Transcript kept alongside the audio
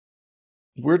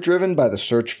We're driven by the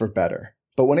search for better.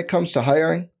 But when it comes to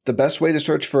hiring, the best way to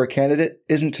search for a candidate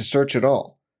isn't to search at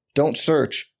all. Don't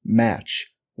search,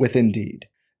 match with Indeed.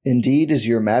 Indeed is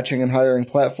your matching and hiring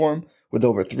platform with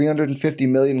over 350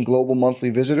 million global monthly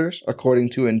visitors,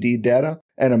 according to Indeed data,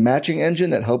 and a matching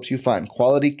engine that helps you find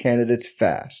quality candidates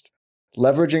fast.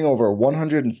 Leveraging over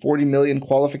 140 million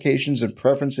qualifications and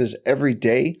preferences every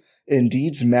day,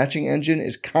 Indeed's matching engine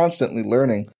is constantly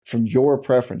learning from your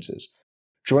preferences.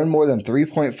 Join more than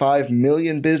 3.5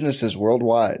 million businesses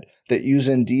worldwide that use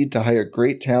Indeed to hire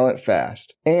great talent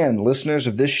fast. And listeners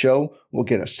of this show will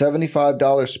get a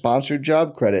 $75 sponsored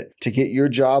job credit to get your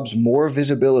jobs more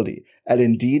visibility at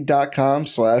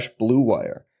Indeed.com/Blue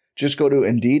Wire. Just go to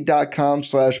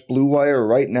Indeed.com/Blue Wire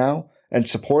right now and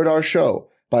support our show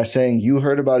by saying you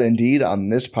heard about Indeed on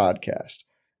this podcast.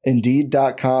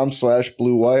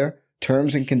 Indeed.com/Blue Wire.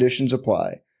 Terms and conditions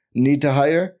apply. Need to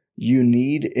hire? You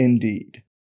need Indeed.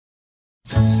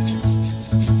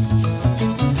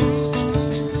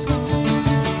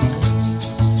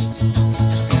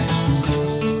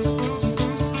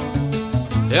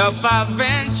 If I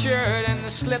ventured in the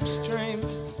slipstream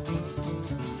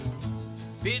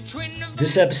between the...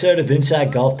 This episode of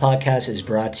Inside Golf Podcast is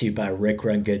brought to you by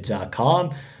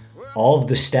RickRunGood.com. All of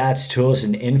the stats, tools,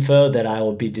 and info that I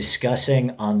will be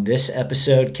discussing on this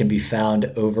episode can be found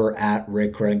over at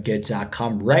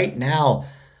RickRunGood.com. Right now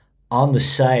on the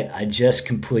site, I just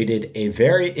completed a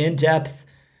very in-depth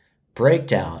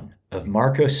breakdown of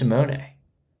Marco Simone.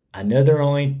 I know there are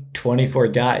only 24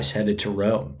 guys headed to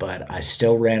Rome, but I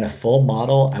still ran a full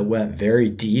model. I went very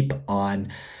deep on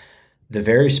the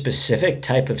very specific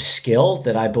type of skill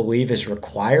that I believe is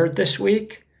required this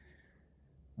week.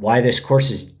 Why this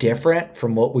course is different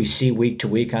from what we see week to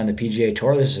week on the PGA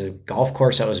Tour. This is a golf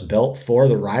course that was built for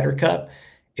the Ryder Cup.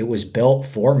 It was built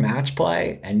for match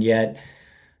play, and yet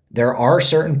there are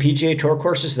certain PGA Tour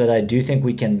courses that I do think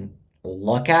we can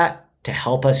look at to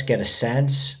help us get a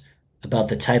sense about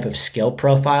the type of skill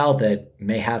profile that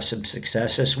may have some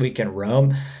success this week in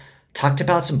Rome. Talked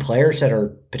about some players that are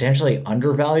potentially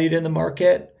undervalued in the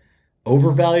market,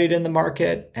 overvalued in the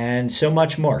market, and so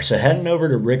much more. So heading over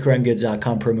to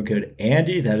RickRunGoods.com, promo code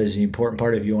Andy. That is the important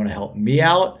part if you want to help me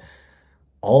out.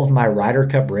 All of my Ryder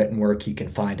Cup written work you can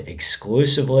find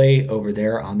exclusively over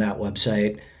there on that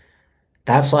website.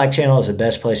 That Slack channel is the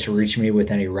best place to reach me with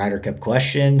any Ryder Cup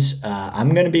questions. I'm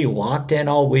going to be locked in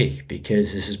all week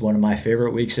because this is one of my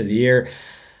favorite weeks of the year.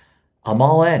 I'm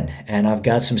all in, and I've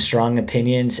got some strong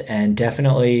opinions and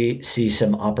definitely see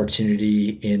some opportunity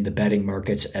in the betting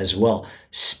markets as well.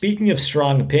 Speaking of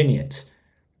strong opinions,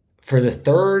 for the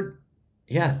third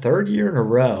year in a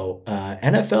row,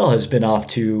 NFL has been off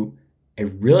to a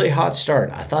really hot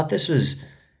start. I thought this was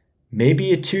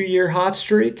maybe a 2-year hot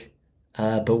streak.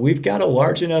 But we've got a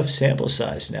large enough sample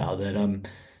size now that I'm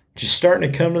just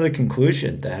starting to come to the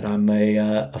conclusion that I'm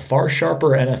a far sharper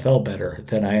NFL bettor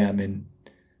than I am in,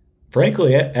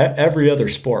 frankly, every other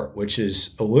sport, which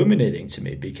is illuminating to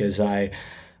me because I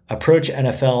approach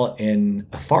NFL in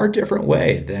a far different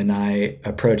way than I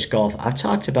approach golf. I've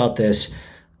talked about this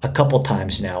a couple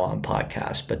times now on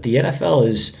podcasts, but the NFL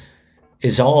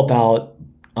is all about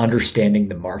understanding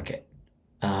the market.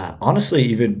 Honestly,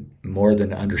 even more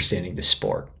than understanding the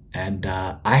sport. And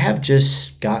I have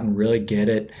just gotten really good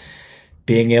at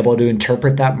being able to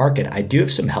interpret that market. I do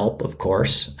have some help, of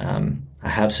course. I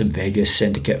have some Vegas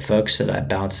syndicate folks that I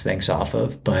bounce things off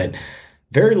of, but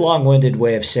very long-winded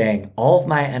way of saying all of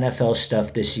my NFL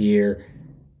stuff this year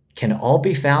can all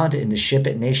be found in the Ship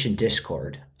It Nation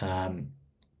Discord.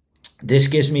 This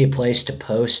gives me a place to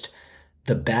post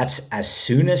the bets as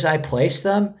soon as I place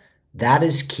them. That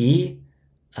is key.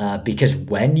 Because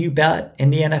when you bet in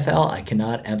the NFL, I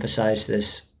cannot emphasize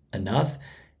this enough,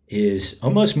 is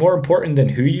almost more important than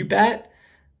who you bet.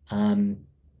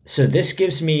 So this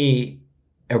gives me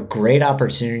a great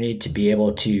opportunity to be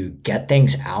able to get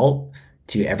things out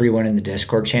to everyone in the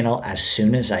Discord channel as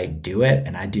soon as I do it.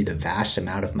 And I do the vast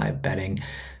amount of my betting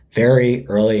very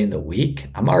early in the week.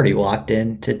 I'm already locked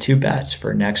into 2 bets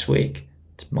for next week.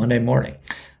 It's Monday morning.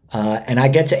 And I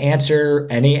get to answer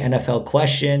any NFL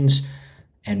questions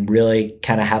and really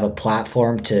kind of have a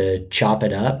platform to chop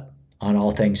it up on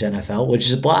all things NFL, which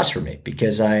is a blast for me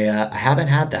because I haven't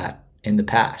had that in the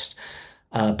past.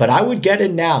 But I would get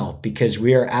in now because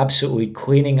we are absolutely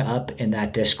cleaning up in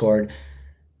that Discord.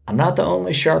 I'm not the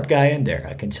only sharp guy in there,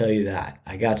 I can tell you that.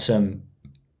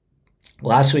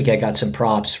 Last week I got some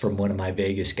props from one of my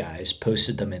Vegas guys,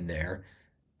 posted them in there.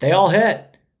 They all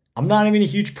hit. I'm not even a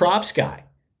huge props guy,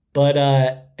 but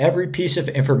every piece of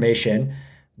information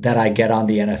that I get on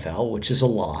the NFL, which is a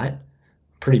lot,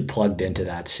 pretty plugged into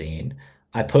that scene.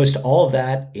 I post all of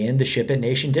that in the Ship It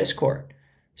Nation Discord.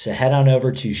 So head on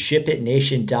over to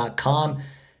shipitnation.com,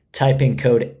 type in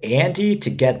code Andy to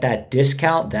get that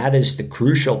discount. That is the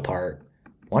crucial part.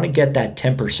 Want to get that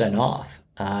 10% off.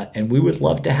 And we would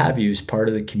love to have you as part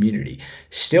of the community.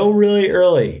 Still really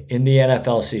early in the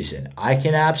NFL season. I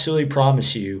can absolutely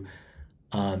promise you,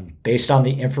 based on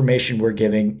the information we're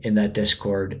giving in that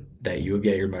Discord, that you will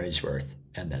get your money's worth.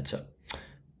 And that's it.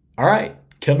 All right,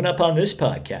 coming up on this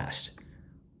podcast,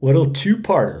 little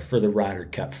two-parter for the Ryder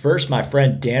Cup. First, my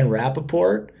friend Dan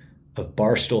Rapaport of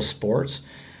Barstool Sports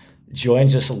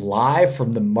joins us live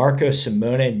from the Marco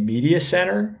Simone Media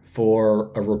Center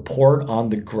for a report on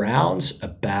the grounds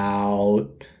about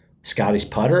Scotty's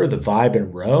putter, the vibe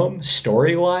in Rome,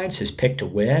 storylines, his pick to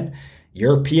win,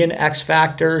 European X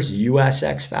Factors, US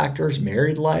X Factors,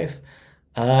 married life,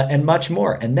 and much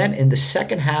more. And then in the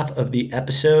second half of the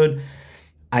episode,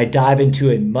 I dive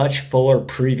into a much fuller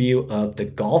preview of the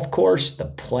golf course, the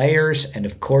players, and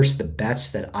of course the bets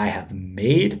that I have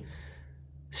made.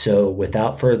 So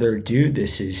without further ado,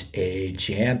 this is a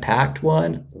jam-packed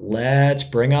one. Let's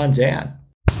bring on Dan.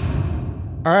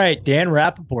 All right, Dan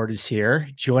Rapaport is here,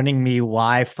 joining me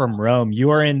live from Rome. You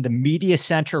are in the media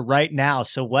center right now.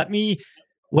 So let me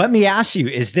ask you,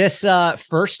 is this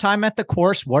first time at the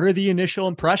course? What are the initial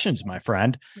impressions, my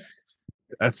friend?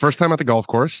 First time at the golf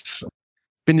course.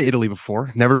 Been to Italy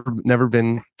before, never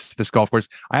been to this golf course.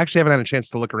 I actually haven't had a chance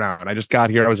to look around. I just got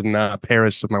here. I was in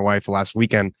Paris with my wife last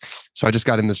weekend, so I just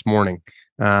got in this morning,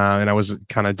 and I was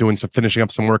kind of finishing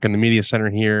up some work in the media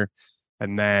center here,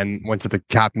 and then went to the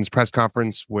captain's press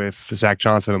conference with Zach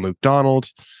Johnson and Luke Donald,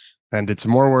 and did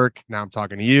some more work. Now I'm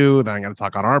talking to you. Then I'm going to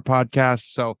talk on our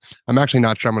podcast. So I'm actually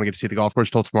not sure I'm going to get to see the golf course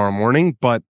till tomorrow morning,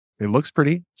 but it looks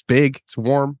pretty. It's big. It's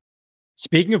warm.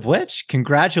 Speaking of which,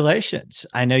 congratulations.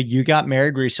 I know you got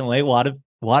married recently. A lot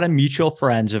of mutual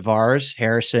friends of ours,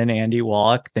 Harrison, Andy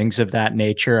Wallach, things of that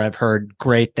nature. I've heard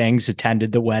great things,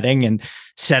 attended the wedding and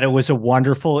said it was a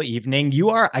wonderful evening.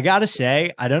 I got to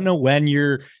say, I don't know when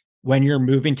you're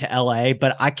moving to LA,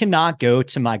 but I cannot go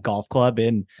to my golf club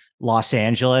in Los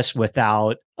Angeles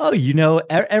without,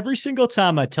 every single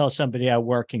time I tell somebody I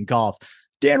work in golf,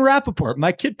 Dan Rapaport,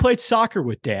 my kid played soccer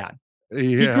with Dan. Yeah,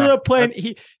 he grew up playing.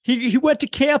 He went to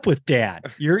camp with Dan.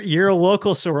 You're a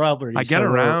local celebrity. I get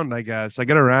around, I guess. I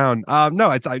get around.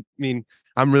 No,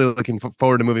 I'm really looking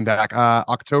forward to moving back.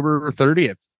 October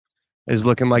 30th is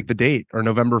looking like the date, or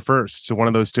November 1st. So one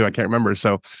of those two, I can't remember.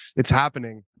 So it's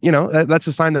happening. That's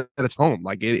a sign that it's home.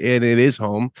 Like it is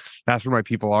home. That's where my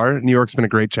people are. New York's been a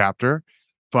great chapter,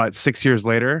 but 6 years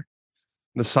later,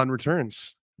 the sun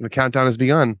returns. The countdown has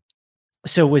begun.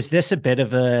 So was this a bit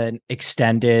of an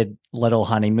extended little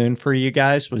honeymoon for you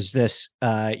guys? Was this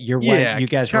you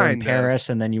guys were in Paris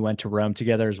and then you went to Rome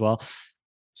together as well?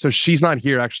 So she's not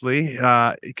here actually,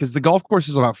 because the golf course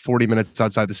is about 40 minutes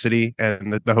outside the city,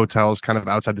 and the hotel is kind of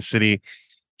outside the city.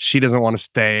 She doesn't want to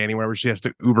stay anywhere where she has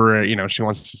to Uber. She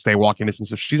wants to stay walking distance.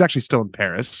 So she's actually still in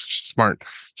Paris. She's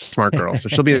smart girl. So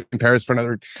she'll be in Paris for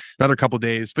another couple of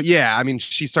days. But yeah,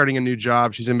 she's starting a new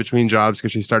job. She's in between jobs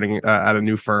because she's starting at a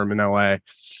new firm in LA.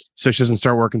 So she doesn't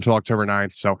start work until October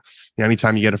 9th. So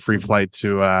anytime you get a free flight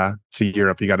to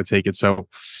Europe, you got to take it. So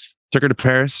took her to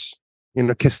Paris,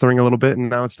 kissed the ring a little bit,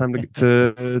 and now it's time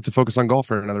to focus on golf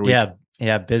for another week.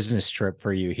 Yeah, business trip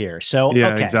for you here. So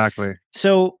yeah, okay. Exactly.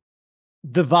 So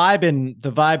the vibe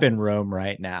in Rome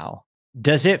right now,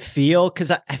 does it feel, because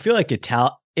I feel like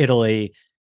Italy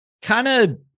kind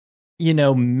of,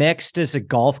 mixed as a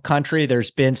golf country. There's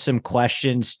been some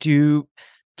questions. Do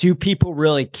people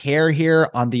really care here?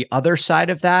 On the other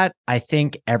side of that, I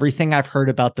think everything I've heard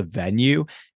about the venue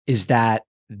is that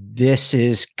this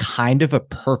is kind of a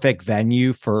perfect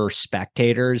venue for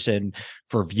spectators and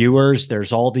for viewers.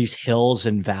 There's all these hills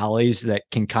and valleys that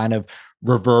can kind of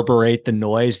reverberate the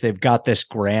noise. They've got this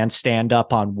grandstand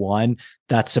up on one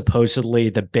that's supposedly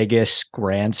the biggest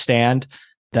grandstand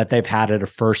that they've had at a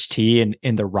first tee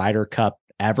in the Ryder Cup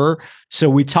ever. So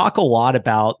we talk a lot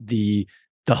about the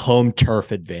home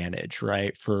turf advantage,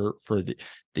 right? For the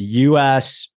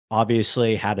US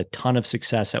obviously had a ton of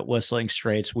success at Whistling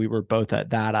Straits. We were both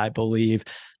at that, I believe.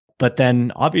 But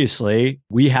then obviously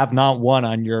we have not won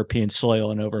on European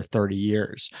soil in over 30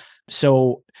 years.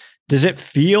 So does it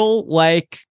feel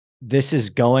like this is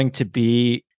going to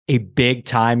be a big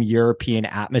time European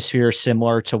atmosphere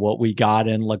similar to what we got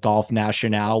in Le Golf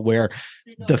National, where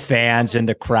the fans and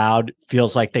the crowd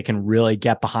feels like they can really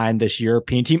get behind this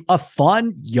European team? A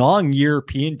fun, young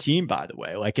European team, by the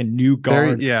way, like a new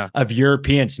guard of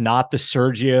Europeans, not the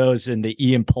Sergios and the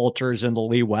Ian Poulters and the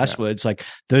Lee Westwoods. Like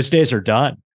those days are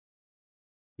done.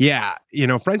 Yeah,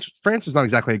 France is not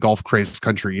exactly a golf crazed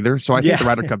country either. So I think the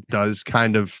Ryder Cup does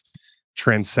kind of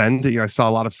transcend. I saw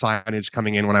a lot of signage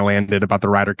coming in when I landed about the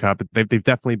Ryder Cup. They've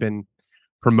definitely been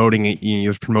promoting it.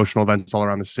 There's promotional events all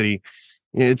around the city.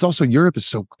 It's also Europe is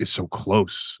so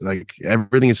close. Like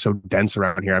everything is so dense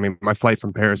around here. I mean, my flight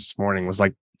from Paris this morning was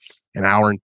like an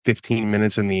hour and 15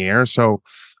 minutes in the air. So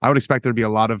I would expect there to be a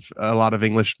lot of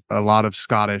English, a lot of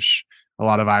Scottish, a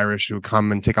lot of Irish who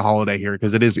come and take a holiday here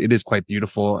because it is quite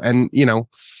beautiful. And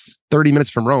 30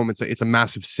 minutes from Rome, it's a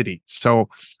massive city. So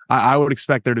I would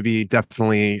expect there to be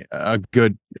definitely a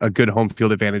good home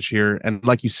field advantage here. And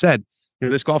like you said,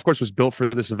 this golf course was built for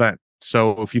this event.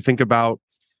 So if you think about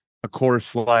a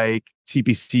course like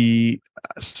TPC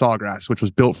Sawgrass, which was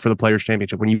built for the Players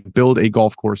Championship, when you build a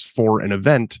golf course for an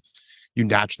event, you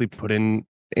naturally put in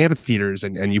amphitheaters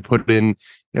and you put in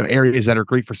areas that are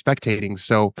great for spectating.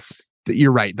 So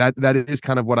you're right. That is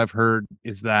kind of what I've heard,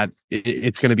 is that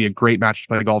it's going to be a great match to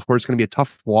play the golf course. It's going to be a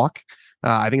tough walk.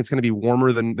 I think it's going to be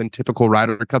warmer than typical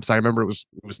Ryder Cups. I remember it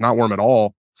was not warm at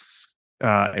all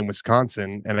in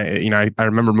Wisconsin, and I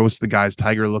remember most of the guys,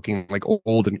 Tiger, looking like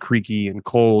old and creaky and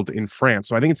cold in France.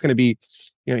 So I think it's going to be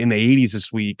in the 80s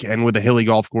this week, and with a hilly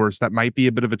golf course, that might be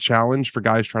a bit of a challenge for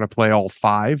guys trying to play all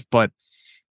five. But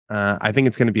I think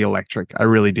it's going to be electric. I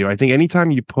really do. I think anytime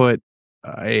you put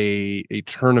a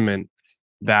tournament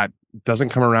that doesn't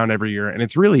come around every year, and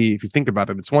it's really, if you think about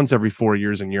it, it's once every 4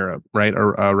 years in Europe, right?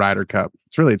 Or a Ryder Cup.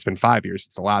 It's been 5 years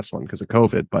since the last one because of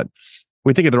COVID, but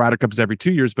we think of the Ryder Cup as every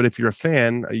 2 years. But if you're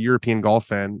a European golf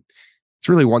fan, it's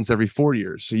really once every 4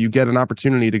 years. So you get an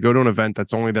opportunity to go to an event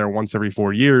that's only there once every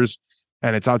 4 years,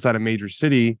 and it's outside a major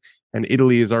city. And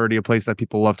Italy is already a place that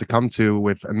people love to come to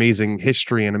with amazing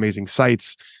history and amazing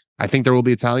sites. I think there will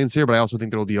be Italians here, but I also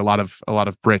think there will be a lot of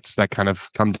Brits that kind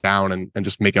of come down and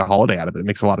just make a holiday out of it. It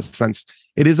makes a lot of sense.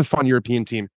 It is a fun European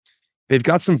team. They've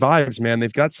got some vibes, man.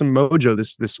 They've got some mojo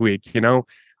this week.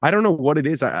 I don't know what it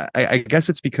is. I guess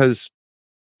it's because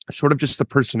sort of just the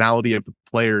personality of the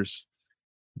players,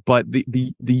 but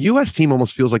the US team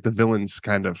almost feels like the villains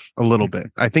kind of a little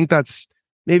bit. I think that's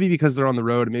maybe because they're on the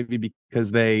road, maybe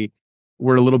because they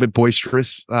were a little bit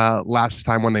boisterous last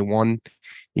time when they won.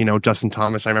 Justin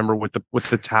Thomas, I remember with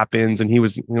the tap ins, and he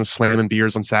was slamming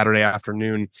beers on Saturday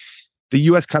afternoon. The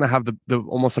US kind of have the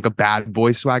almost like a bad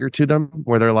boy swagger to them,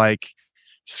 where they're like,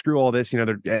 screw all this,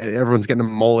 everyone's getting a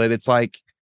mullet. It's like,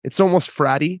 it's almost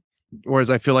fratty. Whereas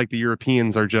I feel like the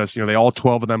Europeans are just, they all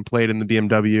 12 of them played in the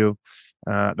BMW.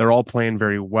 They're all playing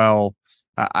very well.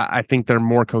 I think they're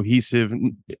more cohesive,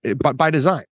 but by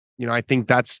design. I think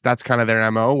that's kind of their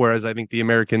MO. Whereas I think the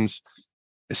Americans,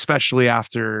 especially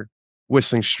after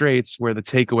Whistling Straits, where the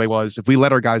takeaway was, if we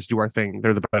let our guys do our thing,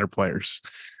 they're the better players.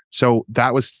 So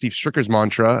that was Steve Stricker's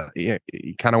mantra.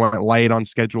 He kind of went light on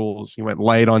schedules. He went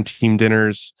light on team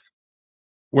dinners.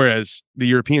 Whereas the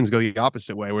Europeans go the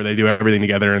opposite way, where they do everything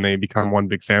together and they become one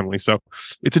big family. So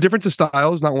it's a difference of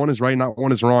styles. Not one is right, not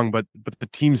one is wrong, but the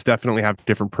teams definitely have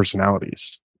different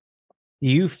personalities. Do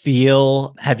you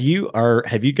feel, have you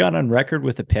gone on record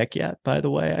with a pick yet, by the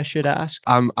way, I should ask?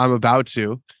 I'm about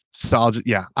to. So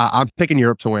I'm picking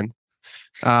Europe to win.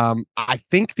 I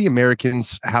think the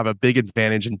Americans have a big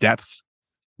advantage in depth.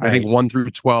 Right. I think 1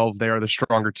 through 12, they are the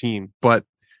stronger team. But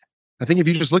I think if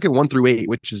you just look at 1 through 8,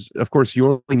 which is, of course, you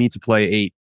only need to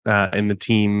play 8 in the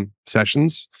team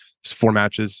sessions. There's 4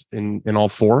 matches in all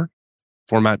 4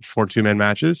 2-man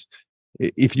matches.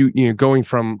 If you going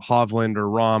from Hovland or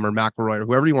Rahm or McIlroy or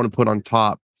whoever you want to put on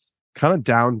top, kind of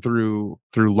down through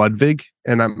Ludwig,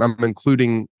 and I'm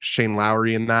including Shane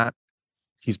Lowry in that.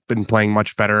 He's been playing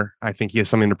much better. I think he has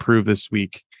something to prove this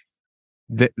week.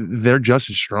 They're just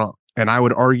as strong, and I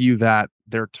would argue that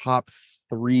their top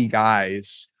 3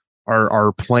 guys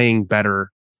are playing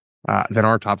better than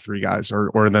our top 3 guys,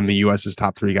 or than the US's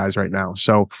top 3 guys right now.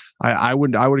 So I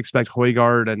would expect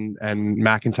Højgaard and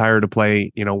McIntyre to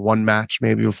play 1 match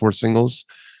maybe before singles.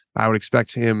 I would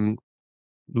expect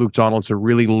Luke Donald to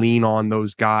really lean on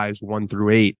those guys 1 through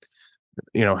 8.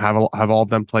 Have all of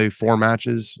them play 4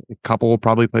 matches. A couple will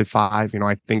probably play 5.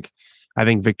 I think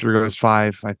Victor goes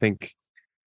 5. I think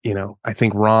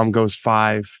Rahm goes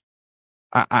 5.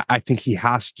 I think he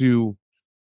has to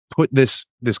put this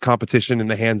competition in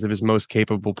the hands of his most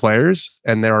capable players,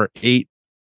 and there are 8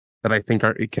 that I think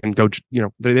it can go.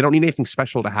 They don't need anything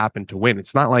special to happen to win.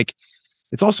 It's not like,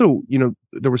 it's also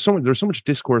there was so much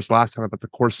discourse last time about the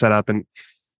course setup and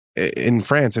in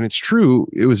France, and it's true,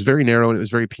 it was very narrow and it was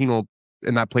very penal,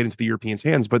 and that played into the Europeans'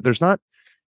 hands. But there's not,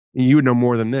 you would know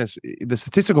more than this, the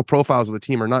statistical profiles of the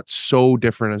team are not so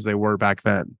different as they were back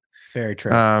then. Very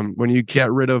true. When you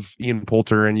get rid of Ian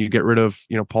Poulter and you get rid of,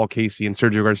 Paul Casey and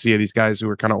Sergio Garcia, these guys who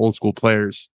are kind of old school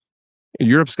players,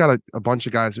 Europe's got a bunch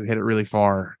of guys who hit it really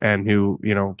far and who,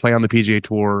 play on the PGA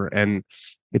Tour. And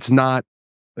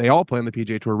they all play on the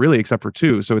PGA Tour really, except for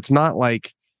two. So it's not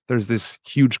like there's this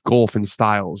huge gulf in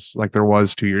styles like there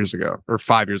was 2 years ago or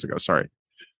 5 years ago. Sorry.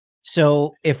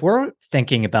 So if we're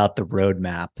thinking about the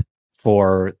roadmap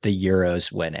for the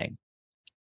Euros winning,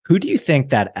 who do you think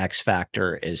that X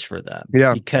factor is for them?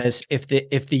 Yeah. Because if the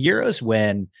Euros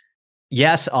win,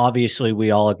 yes, obviously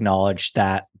we all acknowledge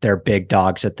that they're big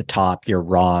dogs at the top. Your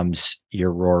Rahms,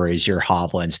 your Rorys, your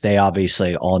Hovlands, they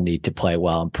obviously all need to play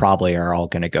well and probably are all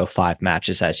going to go 5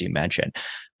 matches, as you mentioned.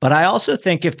 But I also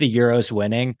think if the Euros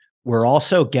winning, we're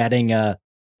also getting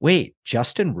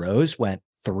Justin Rose went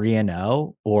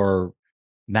 3-0, or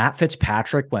Matt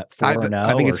Fitzpatrick went 4-0.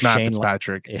 I think it's Matt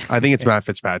Fitzpatrick. I think it's Matt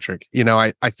Fitzpatrick.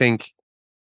 I think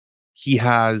he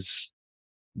has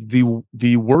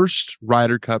the worst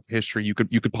Ryder Cup history you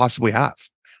could possibly have.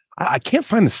 I can't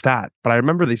find the stat, but I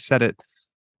remember they said it,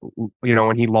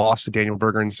 when he lost to Daniel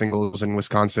Berger in singles in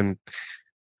Wisconsin.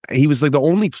 He was like the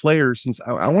only player since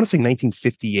I want to say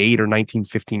 1958 or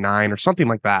 1959 or something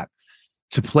like that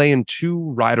to play in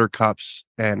 2 Ryder Cups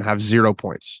and have 0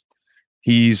 points.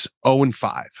 He's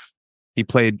 0-5. He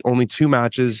played only 2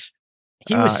 matches.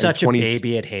 He was such a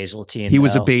baby at Hazeltine. He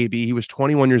was a baby. He was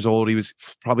 21 years old. He was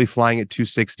probably flying at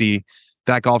 260.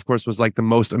 That golf course was like the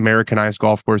most Americanized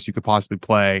golf course you could possibly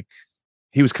play.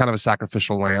 He was kind of a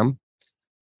sacrificial lamb.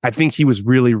 I think he was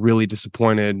really, really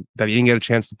disappointed that he didn't get a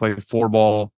chance to play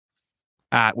 4-ball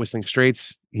at Whistling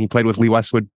Straits. He played with Lee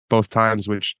Westwood both times,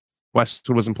 which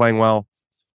Westwood wasn't playing well.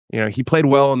 He played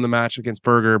well in the match against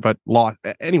Berger, but lost.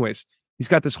 Anyways, he's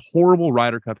got this horrible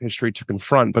Ryder Cup history to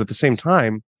confront. But at the same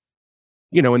time,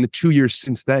 in the 2 years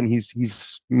since then,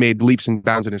 he's made leaps and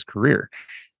bounds in his career.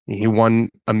 He won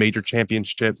a major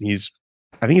championship.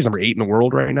 I think he's number 8 in the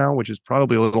world right now, which is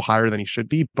probably a little higher than he should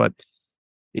be. But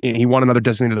he won another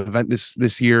designated event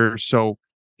this year, so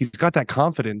he's got that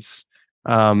confidence.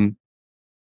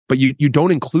 But you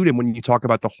don't include him when you talk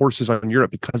about the horses on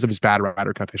Europe because of his bad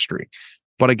Ryder Cup history.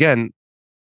 But again,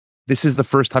 this is the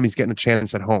first time he's getting a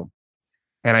chance at home,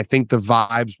 and I think the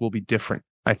vibes will be different.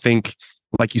 I think,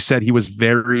 like you said, he was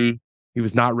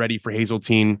not ready for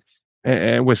Hazeltine,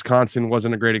 and Wisconsin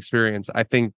wasn't a great experience. I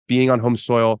think being on home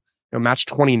soil, match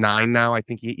 29 now, I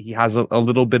think he has a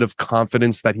little bit of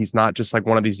confidence that he's not just like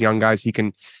one of these young guys. He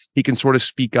can sort of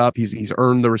speak up. He's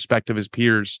earned the respect of his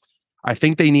peers. I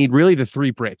think they need really the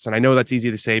 3 Brits, and I know that's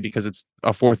easy to say because it's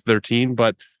a fourth of their team,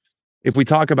 but if we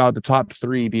talk about the top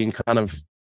 3 being kind of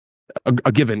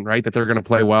a given, right, that they're going to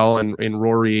play well, and in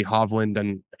Rory, Hovland,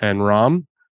 and Rahm,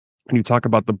 and you talk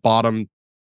about the bottom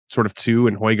sort of 2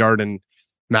 and Højgaard and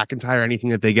McIntyre,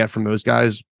 anything that they get from those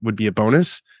guys would be a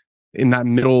bonus. In that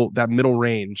middle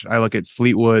range, I look at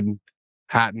Fleetwood,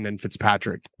 Hatton, and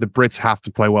Fitzpatrick. The Brits have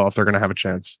to play well if they're going to have a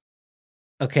chance.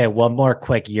 Okay, one more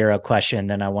quick Euro question,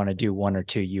 then I want to do 1 or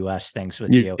 2 US things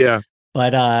with you. Yeah.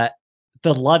 But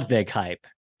the Ludwig hype,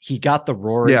 he got the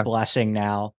Rory blessing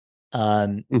now.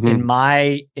 In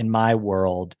my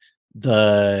world,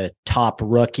 the top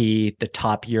rookie, the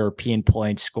top European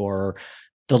point scorer,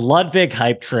 the Ludwig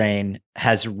hype train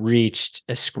has reached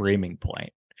a screaming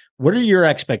point. What are your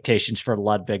expectations for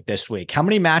Ludwig this week? How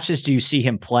many matches do you see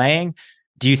him playing?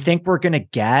 Do you think we're going to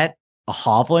get a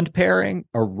Hovland pairing,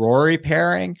 a Rory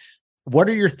pairing? What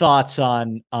are your thoughts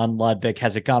on Ludwig?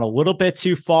 Has it gone a little bit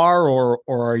too far, or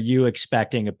are you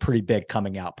expecting a pretty big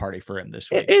coming out party for him this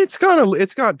week? It's gone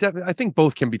definitely. I think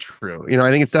both can be true.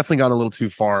 I think it's definitely gone a little too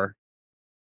far.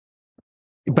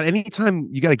 But anytime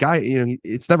you got a guy,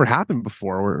 it's never happened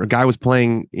before where a guy was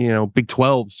playing, Big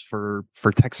 12s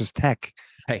for Texas Tech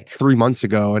 3 months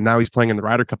ago, and now he's playing in the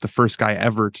Ryder Cup, the first guy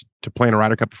ever to play in a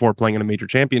Ryder Cup before playing in a major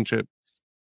championship.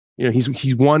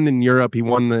 He's won in Europe, he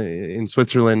won in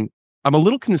Switzerland. I'm a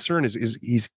little concerned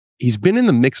is he's been in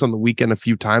the mix on the weekend a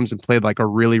few times and played like a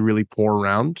really, really poor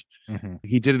round. Mm-hmm.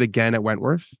 He did it again at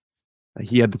Wentworth.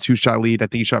 He had the 2-shot lead. I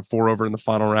think he shot 4 over in the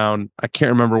final round. I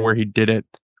can't remember where he did it.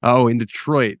 Oh, in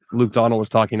Detroit, Luke Donald was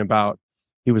talking about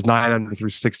he was 9 under through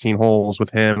 16 holes with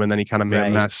him, and then he kind of made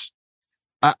a mess.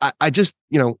 I just,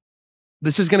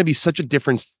 this is going to be such a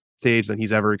different stage than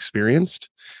he's ever experienced.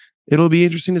 It'll be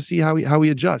interesting to see how he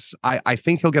adjusts. I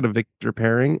think he'll get a Victor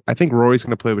pairing. I think Rory's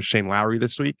going to play with Shane Lowry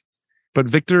this week, but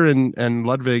Victor and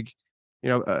Ludwig,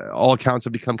 all accounts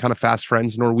have become kind of fast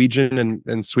friends. Norwegian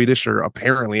and Swedish are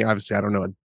apparently, obviously, I don't know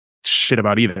shit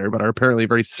about either, but are apparently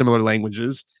very similar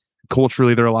languages.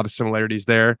 Culturally, there are a lot of similarities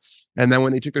there. And then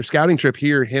when they took their scouting trip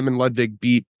here, him and Ludwig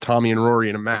beat Tommy and Rory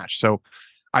in a match. So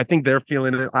I think they're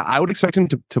feeling it. I would expect him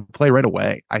to play right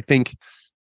away. I think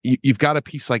you've got a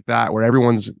piece like that where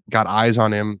everyone's got eyes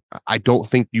on him. I don't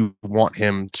think you want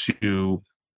him to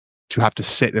have to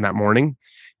sit in that morning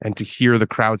and to hear the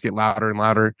crowds get louder and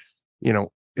louder.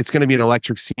 It's going to be an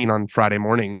electric scene on Friday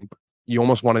morning. You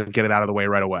almost want to get it out of the way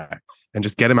right away and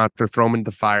just get him out there, throw him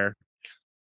into the fire,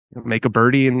 make a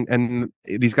birdie. And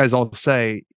these guys all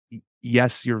say,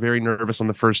 yes, you're very nervous on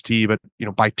the first tee, but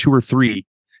by 2 or 3,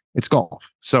 it's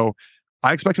golf. So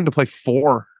I expect him to play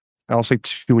 4. I'll say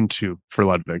 2 and 2 for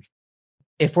Ludwig.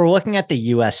 If we're looking at the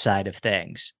U.S. side of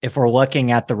things, if we're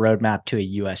looking at the roadmap to a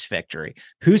U.S. victory,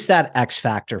 who's that X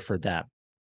factor for them?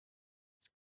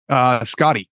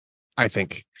 Scotty, I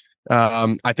think.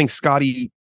 I think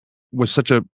Scotty was such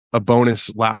a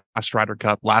bonus last Ryder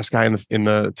Cup, last guy in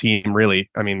the team, really.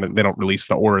 I mean, they don't release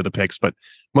the order of the picks, but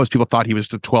most people thought he was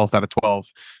the 12th out of 12.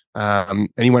 And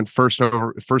he went first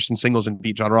in singles and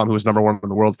beat John Rahm, who was number 1 in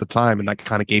the world at the time. And that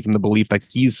kind of gave him the belief that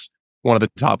he's one of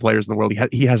the top players in the world.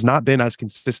 He has not been as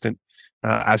consistent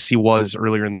as he was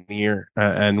earlier in the year.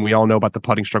 And we all know about the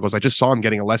putting struggles. I just saw him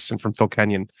getting a lesson from Phil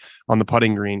Kenyon on the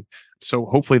putting green. So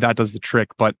hopefully that does the trick.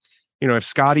 But, if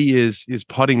Scotty is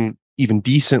putting even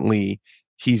decently,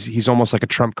 he's almost like a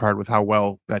trump card with how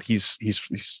well that he's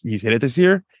hit it this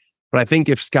year. But I think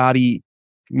if Scotty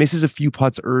misses a few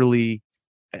putts early,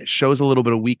 shows a little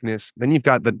bit of weakness, then you've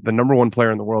got the number 1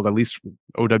 player in the world, at least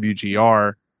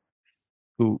OWGR,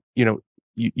 who,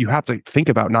 you have to think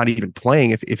about not even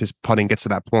playing if his putting gets to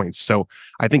that point. So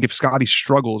I think if Scotty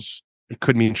struggles, it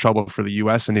could mean trouble for the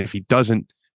US. And if he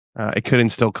doesn't, it could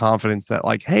instill confidence that,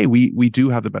 like, hey, we do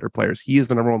have the better players. He is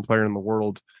the number 1 player in the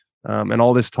world. And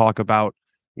all this talk about,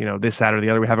 this, that, or the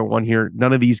other, we haven't won here.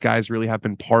 None of these guys really have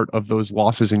been part of those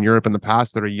losses in Europe in the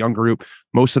past. They're a young group.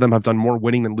 Most of them have done more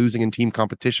winning than losing in team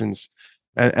competitions.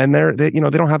 And they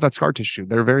don't have that scar tissue.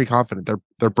 They're very confident.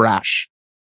 They're brash.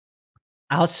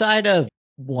 Outside of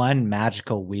one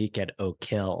magical week at Oak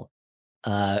Hill,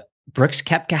 Brooks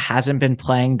Koepka hasn't been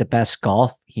playing the best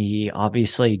golf. He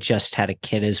obviously just had a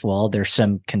kid as well. There's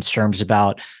some concerns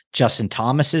about Justin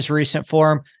Thomas's recent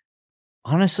form.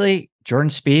 Honestly, Jordan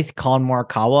Spieth, Colin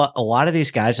Morikawa, a lot of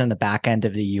these guys on the back end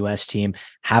of the U.S. team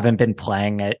haven't been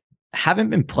playing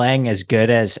as good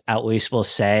as, at least we'll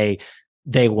say,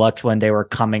 they looked when they were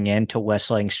coming into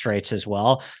Whistling Straits as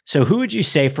well. So who would you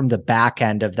say from the back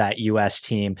end of that U.S.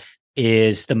 team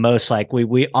is the most likely?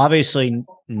 We obviously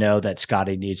know that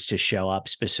Scotty needs to show up,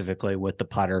 specifically with the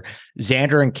putter.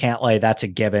 Xander and Cantlay, that's a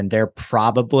given. They're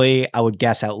probably, I would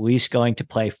guess, at least going to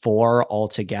play 4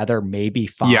 altogether, maybe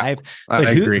 5. Yeah, but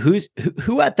I agree.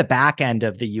 Who at the back end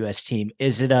of the U.S. team?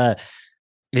 Is it a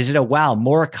wow,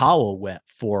 Morikawa went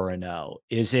 4-0?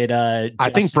 Is it a? I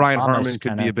think Brian Thomas Harman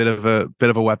could be a bit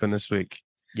of a weapon this week.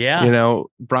 Yeah,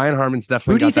 Brian Harman's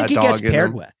definitely. Who do you got think that he dog gets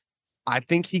paired with? I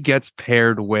think he gets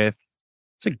paired with.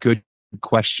 It's a good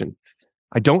question.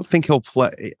 I don't think he'll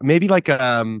play. Maybe like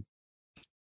I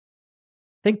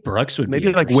think Brooks would maybe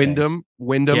be like Wyndham,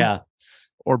 yeah,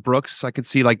 or Brooks. I could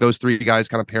see like those 3 guys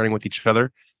kind of pairing with each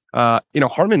other.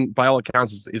 Harman, by all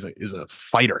accounts, is a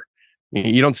fighter.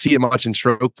 You don't see it much in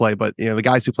stroke play, but the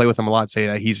guys who play with him a lot say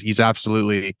that he's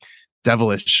absolutely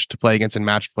devilish to play against in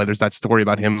match play. There's that story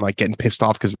about him like getting pissed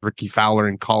off because Ricky Fowler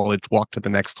in college walked to the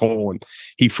next hole and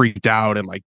he freaked out and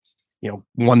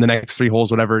won the next 3 holes,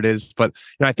 whatever it is. But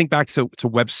I think back to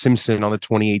Webb Simpson on the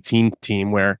 2018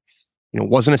 team where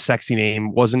wasn't a sexy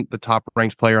name, wasn't the top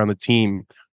ranked player on the team,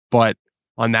 but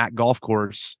on that golf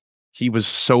course he was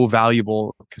so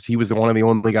valuable because he was one of the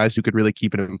only guys who could really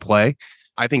keep it in play.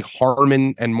 I think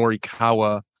Harman and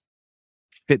Morikawa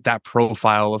fit that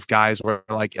profile of guys where,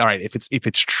 like, all right, if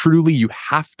it's truly you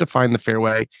have to find the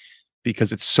fairway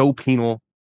because it's so penal.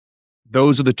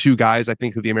 Those are the 2 guys I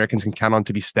think who the Americans can count on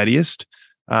to be steadiest.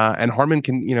 And Harman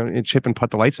can chip and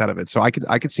putt the lights out of it. So I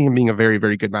could see him being a very,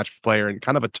 very good match player and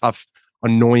kind of a tough,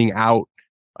 annoying out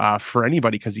for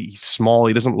anybody because he's small.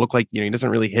 He doesn't look like he doesn't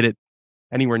really hit it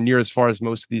anywhere near as far as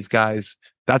most of these guys.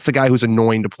 That's the guy who's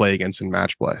annoying to play against in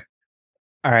match play.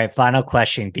 All right, final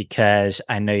question, because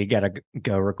I know you got to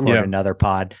go record another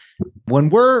pod. When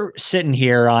we're sitting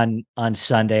here on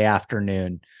Sunday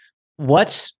afternoon,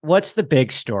 what's the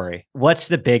big story? What's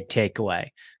the big takeaway?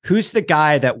 Who's the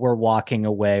guy that we're walking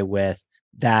away with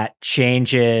that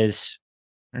changes?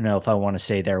 I don't know if I want to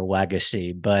say their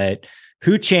legacy, but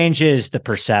who changes the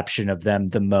perception of them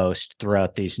the most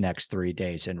throughout these next 3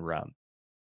 days in Rome?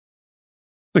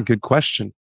 That's a good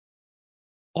question.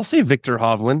 I'll say Victor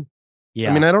Hovland. Yeah.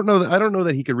 I mean, I don't know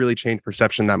that he could really change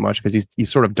perception that much because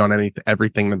he's sort of done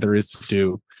everything that there is to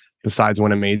do besides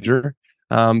win a major.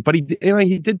 But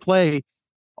he did play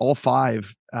all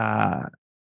 5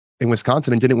 in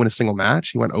Wisconsin and didn't win a single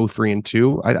match. He went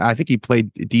 0-3-2. I think he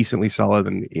played decently solid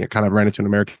and kind of ran into an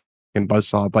American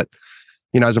buzzsaw. But,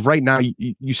 as of right now,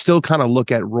 you still kind of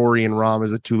look at Rory and Rahm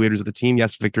as the two leaders of the team.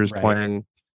 Yes, Victor's playing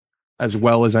as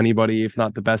well as anybody, if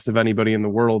not the best of anybody in the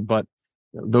world. But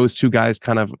those two guys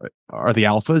kind of are the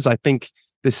alphas. I think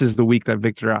this is the week that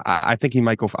Victor, I think he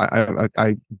might go.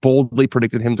 I boldly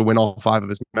predicted him to win all 5 of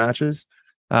his matches.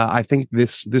 I think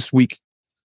this week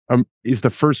is the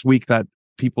first week that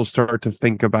people start to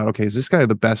think about, okay, is this guy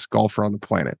the best golfer on the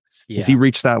planet? Yeah. Has he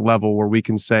reached that level where we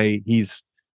can say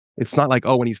it's not like,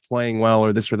 oh, when he's playing well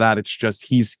or this or that, it's just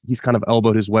he's kind of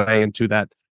elbowed his way into that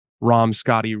Rahm,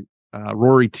 Scotty,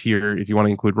 Rory tier, if you want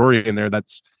to include Rory in there.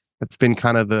 That's been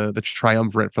kind of the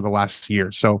triumvirate for the last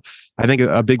year. So I think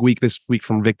a big week this week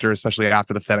from Victor, especially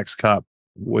after the FedEx Cup,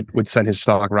 would send his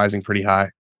stock rising pretty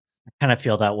high. I kind of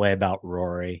feel that way about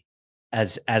Rory.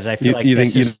 As I feel you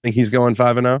think he's going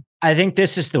 5-0? I think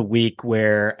this is the week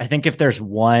where I think if there's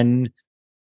one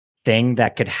thing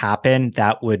that could happen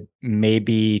that would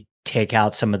maybe take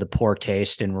out some of the poor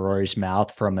taste in Rory's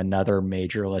mouth from another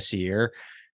majorless year,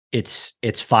 it's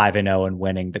 5-0 and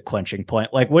winning the clinching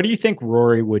point. Like, what do you think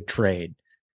Rory would trade?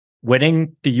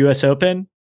 Winning the US Open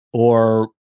or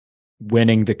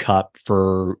winning the Cup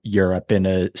for Europe in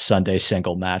a Sunday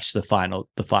single match, the final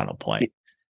point?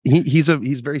 He's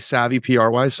very savvy PR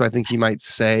wise, so I think he might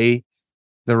say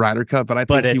the Ryder Cup, but I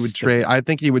think he would trade. I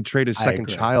think he would trade his second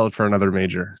child for another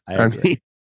major. I mean,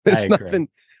 it's nothing.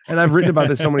 And I've written about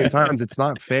this so many times. It's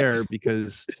not fair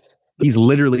because he's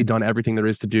literally done everything there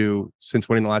is to do since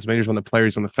winning the last major. He's won the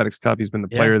Players, won the FedEx Cup. He's been the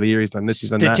Player of the Year. He's done this.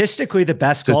 He's done that. Statistically, the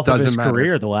best golf of his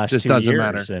career the last 2 years. Just doesn't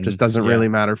matter. Just doesn't really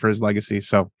matter for his legacy.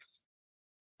 So,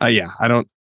 I don't.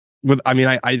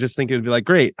 I just think it would be like,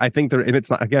 great. I think and it's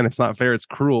not fair. It's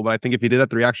cruel, but I think if he did that,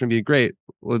 the reaction would be great.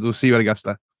 We'll see you at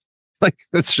Augusta. Like,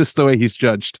 that's just the way he's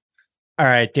judged. All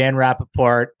right, Dan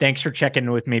Rapaport, thanks for checking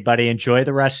in with me, buddy. Enjoy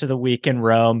the rest of the week in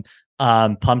Rome.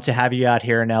 Pumped to have you out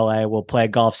here in LA. We'll play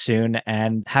golf soon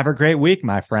and have a great week,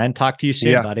 my friend. Talk to you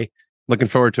soon, buddy. Looking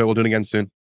forward to it. We'll do it again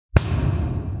soon.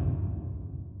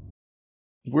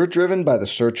 We're driven by the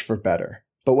search for better.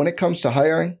 But when it comes to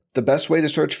hiring, the best way to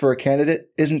search for a candidate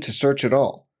isn't to search at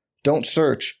all. Don't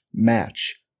search,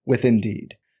 match with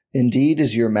Indeed. Indeed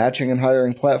is your matching and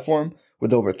hiring platform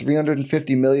with over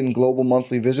 350 million global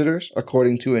monthly visitors,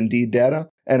 according to Indeed data,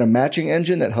 and a matching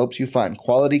engine that helps you find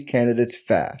quality candidates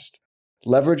fast.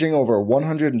 Leveraging over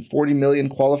 140 million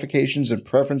qualifications and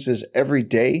preferences every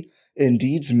day,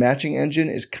 Indeed's matching engine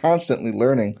is constantly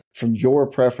learning from your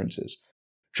preferences.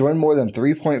 Join more than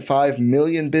 3.5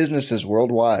 million businesses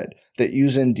worldwide that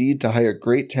use Indeed to hire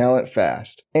great talent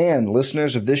fast. And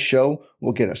listeners of this show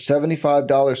will get a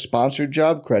 $75 sponsored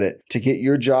job credit to get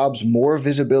your jobs more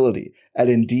visibility at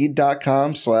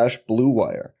Indeed.com/Blue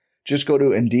Wire. Just go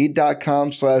to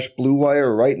Indeed.com/Blue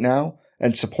Wire right now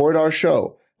and support our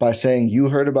show by saying you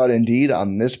heard about Indeed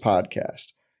on this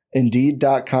podcast.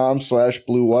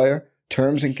 Indeed.com/Blue Wire.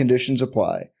 Terms and conditions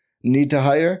apply. Need to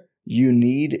hire? You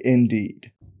need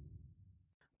Indeed.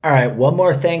 All right, one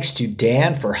more thanks to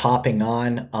Dan for hopping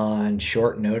on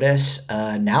short notice.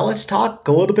 Now let's talk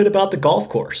a little bit about the golf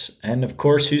course and, of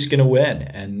course, who's going to win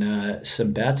and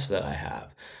some bets that I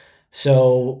have.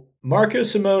 So Marco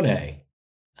Simone,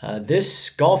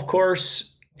 this golf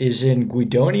course is in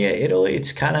Guidonia, Italy.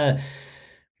 It's kind of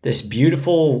this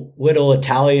beautiful little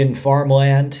Italian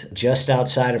farmland just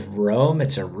outside of Rome.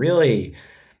 It's a really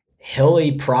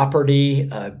hilly property,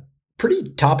 pretty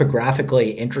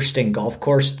topographically interesting golf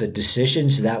course. The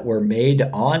decisions that were made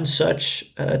on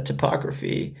such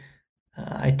topography,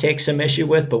 I take some issue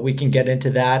with, but we can get into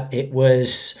that. It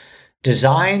was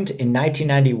designed in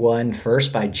 1991,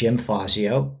 first by Jim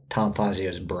Fazio, Tom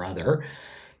Fazio's brother,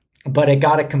 but it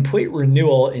got a complete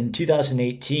renewal in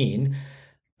 2018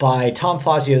 by Tom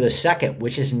Fazio II,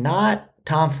 which is not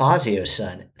Tom Fazio's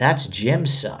son. That's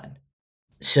Jim's son.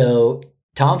 So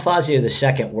Tom Fazio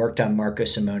II worked on Marco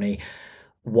Simone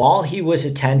while he was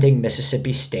attending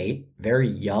Mississippi State, very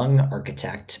young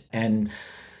architect. And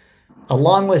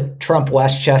along with Trump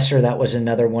Westchester, that was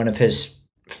another one of his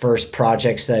first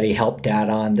projects that he helped Dad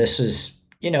on. This was,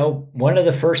 one of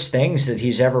the first things that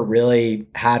he's ever really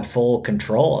had full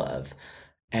control of.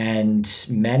 And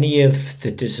many of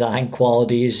the design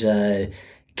qualities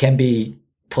can be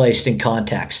placed in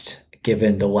context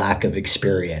given the lack of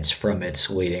experience from its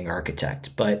leading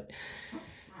architect. But,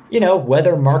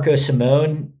 whether Marco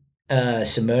Simone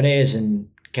is in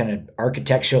kind of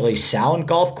architecturally sound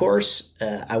golf course,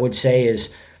 I would say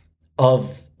is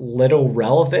of little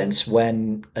relevance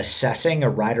when assessing a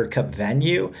Ryder Cup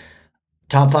venue.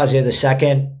 Tom Fazio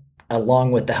II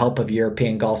along with the help of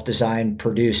European Golf Design,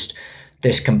 produced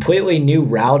this completely new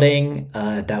routing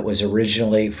that was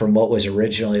originally from what was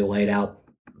originally laid out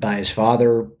by his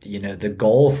father. The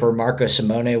goal for Marco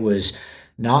Simone was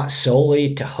not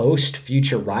solely to host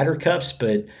future Ryder Cups,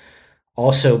 but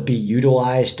also be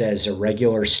utilized as a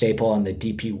regular staple on the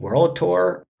DP World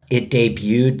Tour. It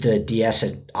debuted the DS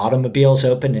Automobiles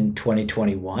Open in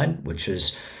 2021, which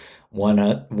was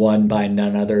won by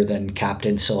none other than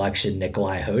captain selection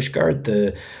Nikolai Højgaard.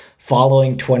 The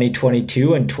following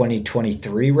 2022 and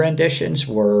 2023 renditions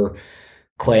were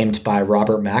claimed by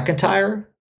Robert McIntyre,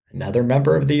 another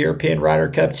member of the European Ryder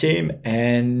Cup team,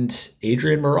 and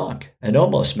Adrian Meronk, an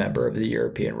almost member of the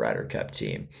European Ryder Cup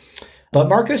team. But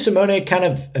Marco Simone kind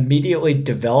of immediately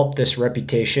developed this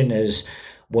reputation as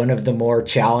one of the more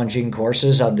challenging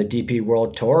courses on the DP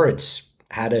World Tour. It's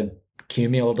had a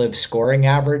cumulative scoring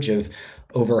average of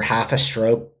over half a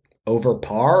stroke over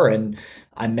par. And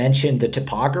I mentioned the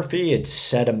topography. It's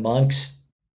set amongst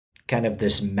kind of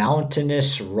this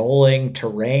mountainous rolling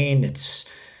terrain. It's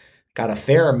got a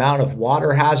fair amount of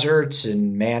water hazards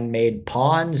and man-made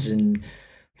ponds and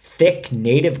thick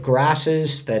native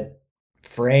grasses that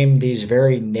frame these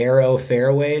very narrow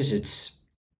fairways. It's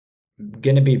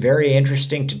going to be very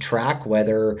interesting to track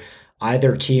whether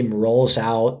either team rolls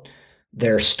out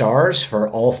their stars for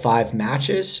all 5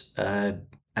 matches,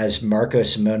 as Marco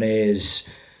Simone is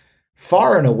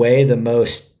far and away the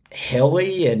most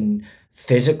hilly and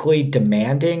physically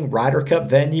demanding Ryder Cup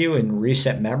venue in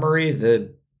recent memory.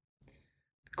 The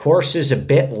course is a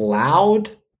bit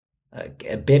loud,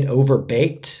 a bit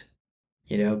overbaked,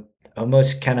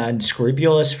 almost kind of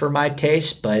unscrupulous for my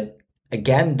taste. But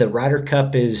again, the Ryder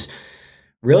Cup is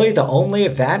really the only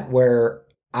event where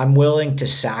I'm willing to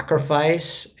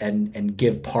sacrifice and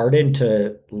give pardon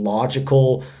to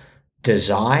logical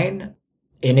design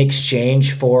in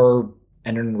exchange for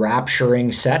an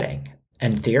enrapturing setting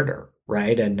and theater,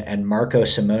 right? And Marco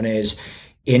Simone's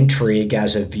intrigue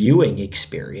as a viewing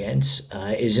experience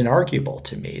is inarguable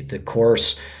to me. The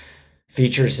course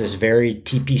features this very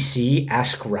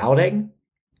TPC-esque routing.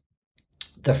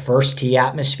 The first tee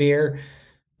atmosphere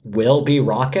will be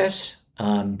raucous.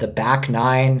 The back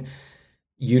 9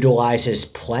 utilizes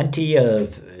plenty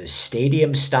of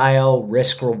stadium-style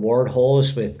risk-reward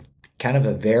holes with kind of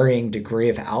a varying degree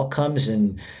of outcomes.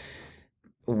 And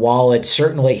while it's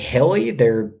certainly hilly,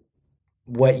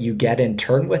 what you get in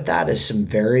turn with that is some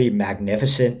very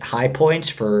magnificent high points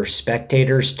for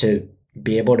spectators to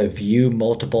be able to view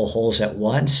multiple holes at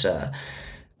once.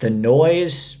 The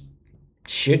noise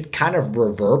should kind of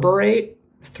reverberate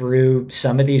through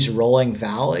some of these rolling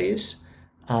valleys.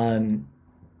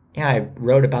 I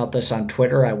wrote about this on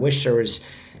Twitter. I wish there was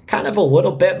kind of a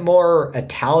little bit more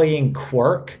Italian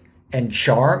quirk and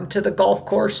charm to the golf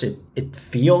course. It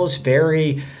feels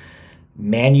very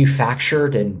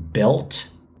manufactured and built.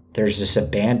 There's this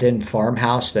abandoned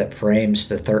farmhouse that frames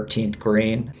the 13th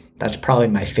green. That's probably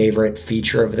my favorite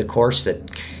feature of the course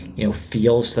that,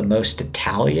 feels the most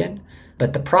Italian.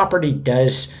 But the property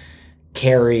does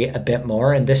carry a bit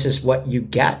more, and this is what you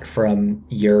get from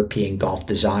European golf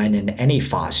design in any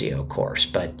Fazio course.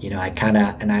 But,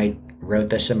 I wrote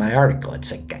this in my article.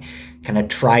 It's like I kind of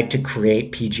tried to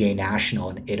create PGA National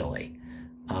in Italy.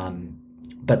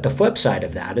 But the flip side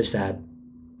of that is that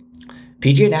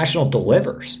PGA National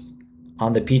delivers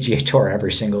on the PGA Tour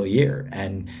every single year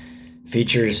and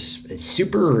features a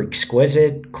super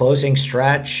exquisite closing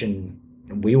stretch, and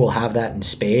we will have that in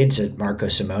spades at Marco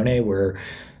Simone, where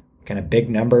kind of big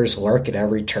numbers lurk at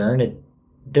every turn.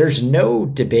 There's no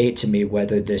debate to me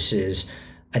whether this is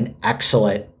an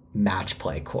excellent match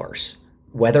play course.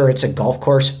 Whether it's a golf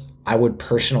course I would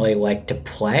personally like to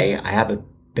play, I have a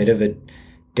bit of a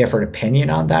different opinion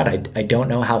on that. I don't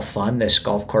know how fun this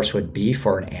golf course would be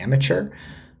for an amateur.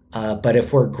 But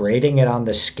if we're grading it on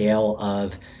the scale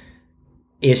of,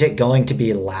 is it going to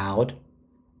be loud?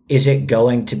 Is it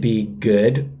going to be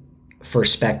good for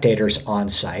spectators on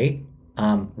site?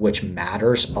 Which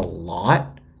matters a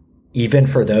lot. Even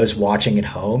for those watching at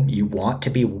home, you want to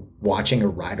be watching a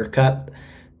Ryder Cup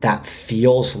that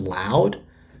feels loud,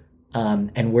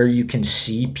 and where you can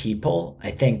see people. I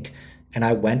think, and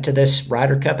I went to this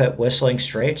Ryder Cup at Whistling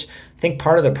Straits. I think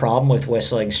part of the problem with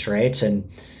Whistling Straits, and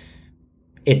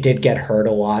it did get hurt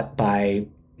a lot by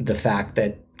the fact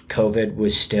that COVID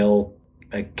was still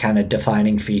a kind of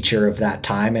defining feature of that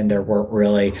time, and there weren't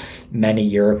really many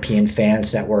European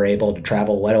fans that were able to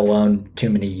travel, let alone too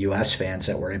many US fans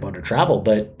that were able to travel.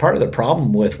 But part of the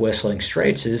problem with Whistling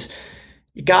Straits is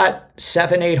you got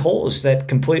 7-8 holes that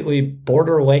completely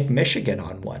border Lake Michigan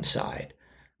on one side.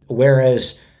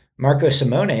 Whereas Marco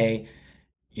Simone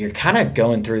you're kind of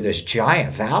going through this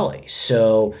giant valley.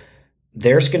 So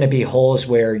there's going to be holes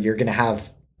where you're going to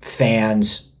have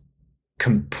fans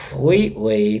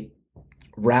completely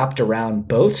wrapped around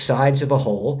both sides of a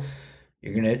hole.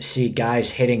 You're going to see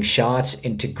guys hitting shots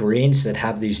into greens that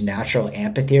have these natural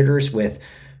amphitheaters with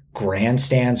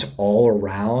grandstands all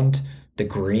around the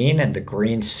green, and the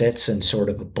green sits in sort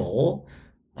of a bowl.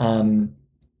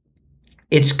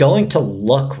 It's going to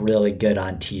look really good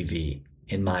on TV,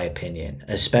 in my opinion,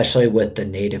 especially with the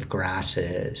native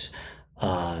grasses.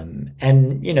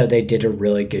 And, you know, they did a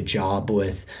really good job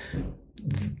with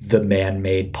the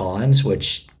man-made ponds,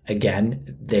 which,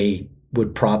 again, they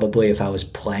would probably, if I was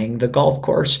playing the golf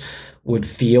course, would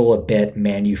feel a bit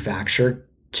manufactured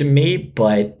to me.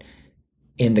 But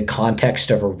in the context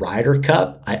of a Ryder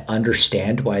Cup, I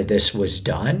understand why this was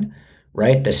done,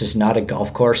 right? This is not a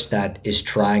golf course that is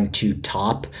trying to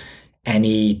top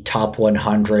any top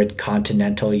 100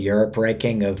 continental Europe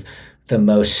ranking of the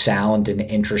most sound and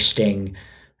interesting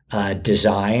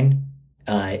design.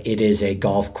 It is a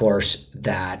golf course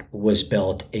that was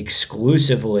built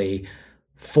exclusively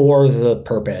for the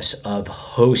purpose of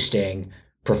hosting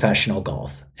professional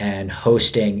golf and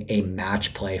hosting a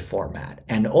match play format.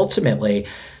 And ultimately,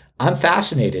 I'm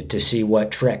fascinated to see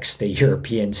what tricks the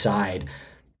European side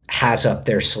has up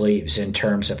their sleeves in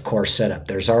terms of course setup.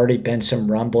 There's already been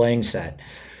some rumblings that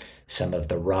some of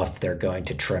the rough they're going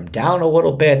to trim down a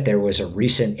little bit. There was a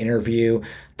recent interview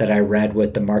that I read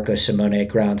with the Marco Simone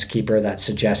groundskeeper that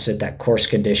suggested that course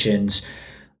conditions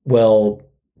will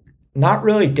not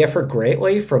really differ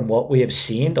greatly from what we have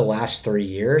seen the last 3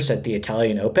 years at the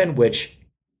Italian Open, which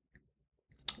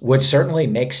would certainly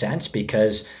make sense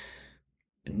because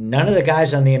none of the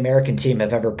guys on the American team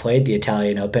have ever played the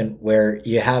Italian Open, where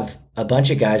you have a bunch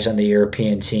of guys on the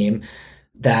European team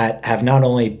that have not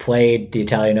only played the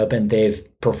Italian Open, they've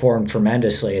performed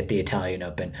tremendously at the Italian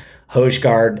Open.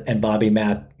 Højgaard and Bobby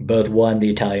Mack both won the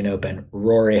Italian Open.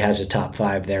 Rory has a top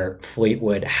 5 there.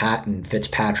 Fleetwood, Hatton,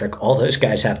 Fitzpatrick, all those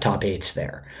guys have top 8s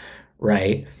there,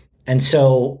 right? And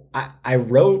so I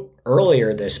wrote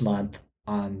earlier this month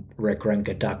on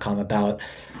rickrungood.com about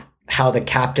how the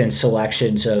captain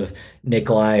selections of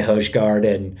Nicolai, Højgaard,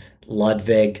 and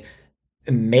Ludwig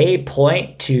may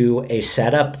point to a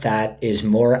setup that is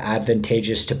more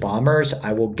advantageous to bombers.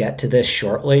 I will get to this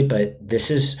shortly, but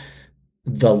this is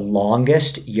the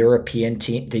longest European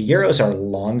team. The Euros are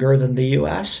longer than the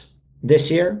US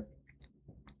this year.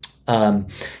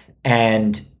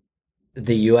 And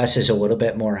the US is a little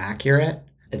bit more accurate.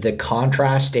 The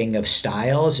contrasting of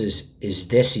styles is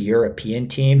this European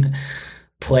team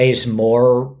plays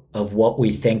more of what we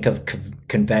think of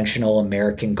conventional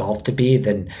American golf to be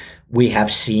than we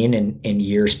have seen in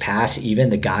years past. Even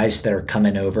the guys that are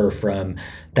coming over from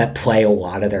that play a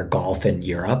lot of their golf in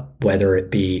Europe, whether it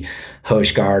be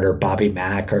Højgaard or Bobby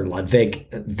Mack or Ludwig,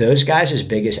 those guys'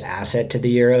 biggest asset to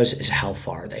the Euros is how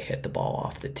far they hit the ball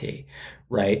off the tee,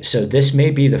 right? So this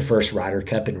may be the first Ryder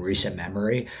Cup in recent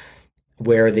memory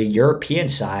where the European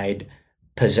side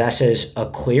possesses a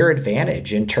clear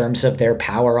advantage in terms of their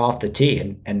power off the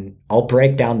tee. And I'll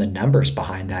break down the numbers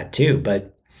behind that too.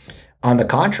 But on the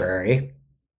contrary,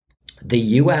 the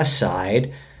US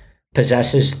side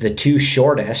possesses the 2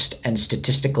 shortest and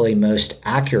statistically most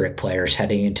accurate players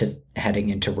heading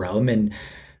into Rome, and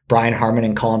Brian Harman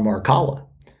and Colin Morikawa.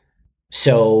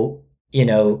 So, you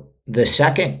know, the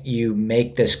second you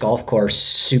make this golf course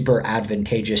super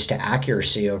advantageous to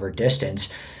accuracy over distance,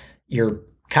 you're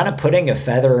kind of putting a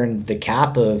feather in the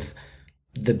cap of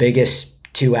the biggest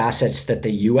 2 assets that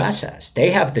the US has.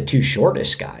 They have the 2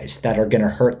 shortest guys that are going to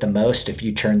hurt the most if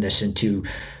you turn this into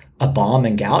a bomb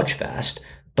and gouge fest,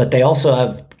 but they also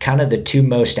have kind of the 2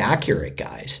 most accurate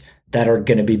guys that are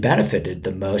going to be benefited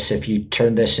the most if you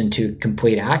turn this into a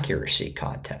complete accuracy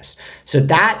contest. So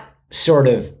that sort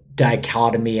of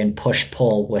dichotomy and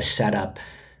push-pull with setup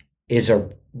is a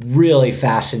really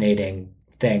fascinating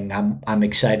thing I'm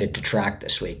excited to track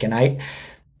this week. And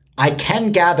I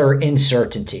can gather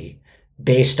uncertainty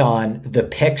based on the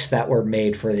picks that were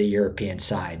made for the European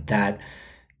side that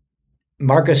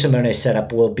Marco Simone's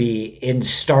setup will be in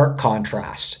stark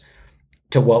contrast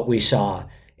to what we saw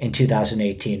in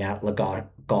 2018 at Le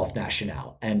Golf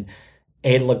National. And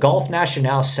a Le Golf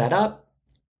National setup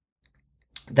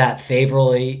that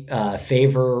heavily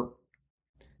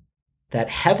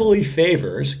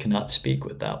favors, cannot speak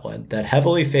with that one, that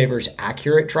heavily favors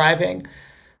accurate driving,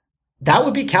 that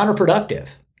would be counterproductive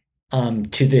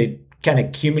to the kind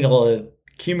of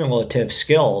cumulative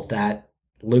skill that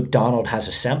Luke Donald has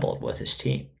assembled with his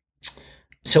team.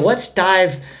 So let's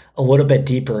dive a little bit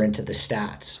deeper into the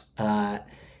stats.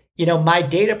 My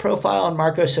data profile on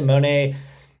Marco Simone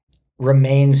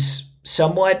remains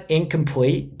somewhat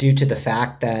incomplete due to the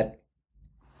fact that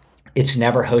it's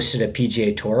never hosted a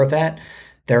PGA Tour event.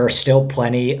 There are still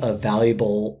plenty of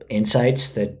valuable insights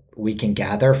that we can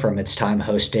gather from its time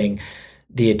hosting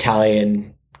the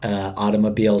Italian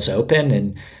Automobiles Open.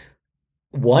 And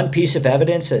one piece of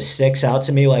evidence that sticks out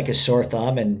to me like a sore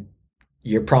thumb, and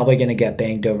you're probably going to get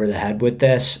banged over the head with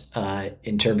this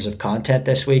in terms of content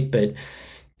this week, but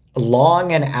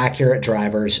long and accurate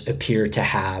drivers appear to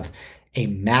have a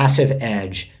massive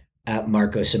edge at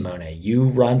Marco Simone. You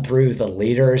run through the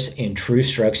leaders in true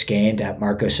strokes gained at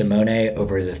Marco Simone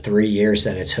over the 3 years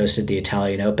that it's hosted the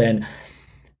Italian Open.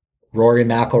 Rory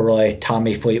McIlroy,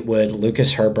 Tommy Fleetwood,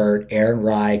 Lucas Herbert, Aaron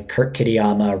Rai, Kurt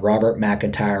Kitayama, Robert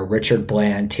McIntyre, Richard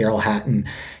Bland, Tyrrell Hatton,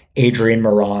 Adrian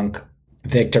Meronk,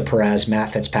 Victor Perez,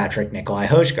 Matt Fitzpatrick, Nikolai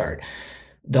Højgaard.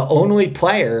 The only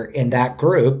player in that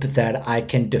group that I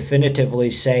can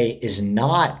definitively say is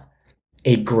not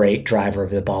a great driver of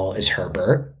the ball is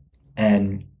Herbert.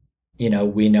 And,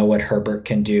 we know what Herbert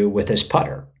can do with his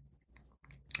putter.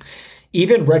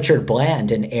 Even Richard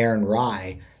Bland and Aaron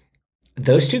Rai,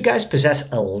 those two guys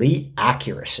possess elite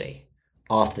accuracy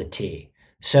off the tee.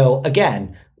 So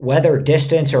again, whether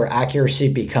distance or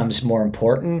accuracy becomes more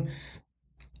important,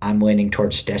 I'm leaning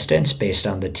towards distance based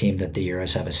on the team that the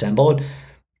Euros have assembled.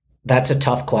 That's a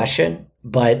tough question,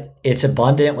 but it's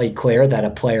abundantly clear that a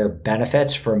player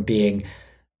benefits from being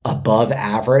above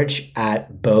average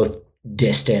at both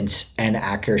distance and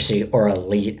accuracy, or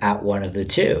elite at one of the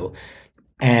two.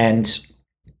 And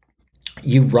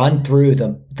you run through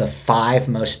the 5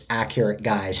 most accurate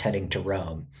guys heading to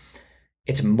Rome.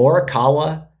 It's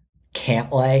Morikawa,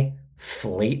 Cantlay,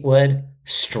 Fleetwood,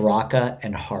 Straka,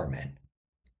 and Harman.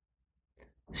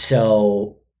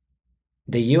 So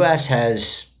the U.S.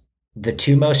 has the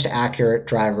 2 most accurate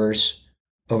drivers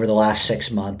over the last 6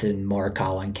 months in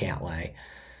Morikawa and Cantlay,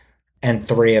 and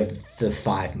 3 of the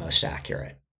 5 most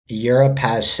accurate. Europe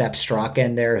has Sepp Straka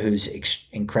in there, who's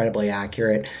incredibly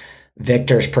accurate.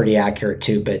 Victor's pretty accurate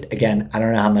too, but again, I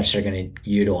don't know how much they're going to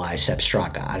utilize Sepp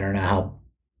Straka. I don't know how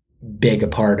big a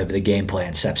part of the game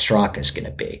plan Sepp Straka is going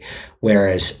to be.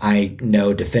 Whereas I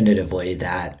know definitively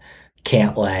that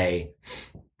Cantlay,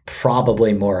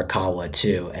 probably Morikawa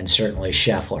too, and certainly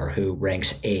Scheffler, who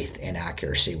ranks 8th in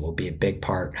accuracy, will be a big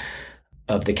part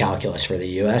of the calculus for the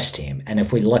U.S. team. And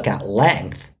if we look at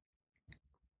length,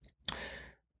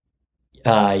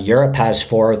 Europe has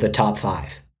 4 of the top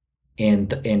 5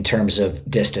 in terms of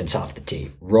distance off the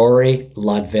tee. Rory,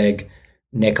 Ludwig,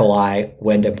 Nikolai,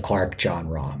 Wyndham Clark, John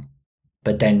Rahm.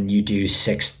 But then you do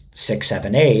 6,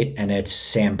 7, 8, and it's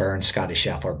Sam Burns, Scotty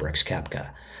Scheffler, Brooks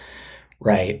Koepka,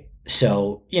 right?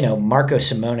 So, Marco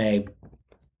Simone,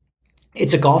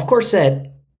 it's a golf course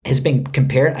that has been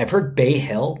compared. I've heard Bay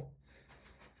Hill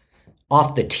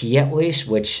off the tee at least,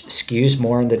 which skews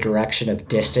more in the direction of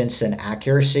distance than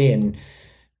accuracy. And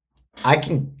I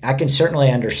can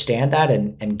certainly understand that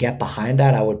and get behind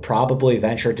that. I would probably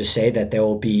venture to say that there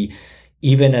will be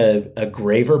even a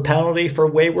graver penalty for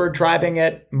wayward driving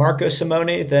at Marco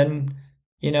Simone than,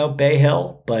 Bay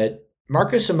Hill. But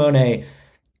Marco Simone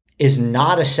is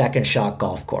not a second shot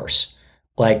golf course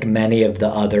like many of the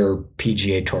other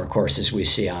PGA Tour courses we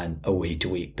see on a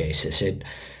week-to-week basis. It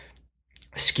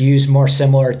skews more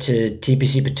similar to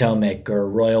TPC Potomac or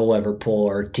Royal Liverpool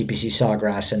or TPC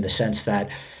Sawgrass in the sense that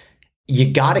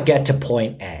you got to get to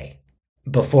point A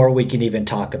before we can even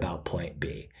talk about point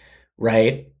B,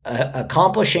 right?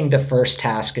 Accomplishing the first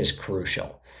task is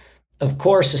crucial. Of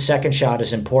course, the second shot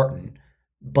is important,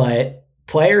 but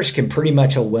players can pretty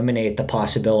much eliminate the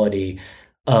possibility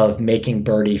of making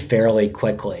birdie fairly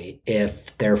quickly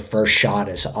if their first shot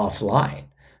is offline.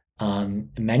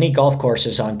 Many golf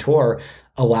courses on tour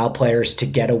allow players to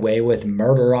get away with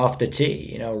murder off the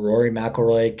tee. Rory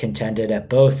McIlroy contended at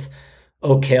both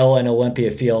Oak Hill and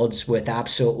Olympia Fields with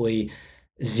absolutely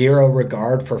zero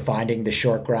regard for finding the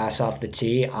short grass off the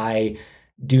tee. I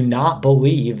do not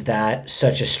believe that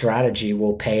such a strategy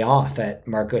will pay off at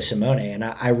Marco Simone. And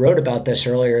I wrote about this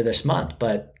earlier this month,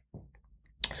 but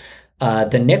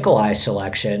the Nikolai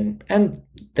selection and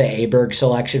the Aberg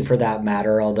selection for that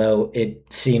matter, although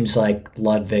it seems like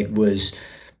Ludwig was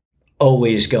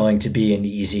always going to be an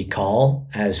easy call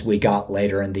as we got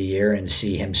later in the year and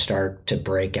see him start to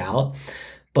break out.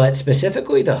 But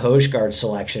specifically the Højgaard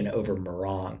selection over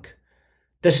Meronk.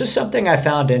 This is something I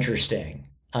found interesting.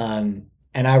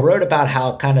 And I wrote about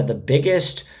how kind of the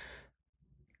biggest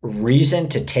reason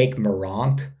to take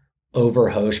Meronk over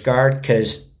Højgaard,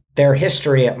 because their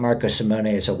history at Marco Simone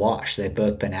is a wash. They've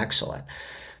both been excellent.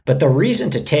 But the reason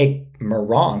to take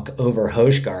Meronk over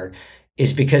Højgaard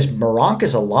is because Meronk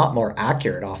is a lot more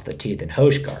accurate off the tee than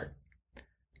Højgaard.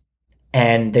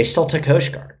 and they still took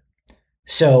Højgaard.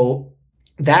 So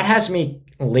that has me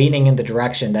leaning in the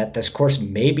direction that this course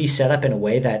may be set up in a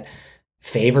way that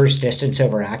favors distance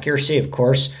over accuracy. Of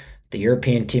course, the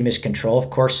European team is control of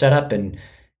course setup, and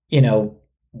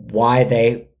while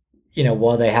they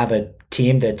have a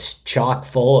team that's chock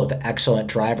full of excellent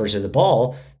drivers of the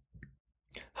ball,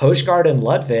 Højgaard and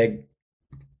Ludwig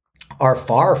are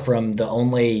far from the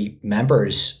only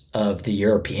members of the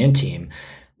European team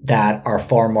that are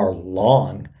far more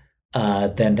long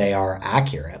than they are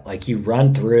accurate. Like, you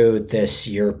run through this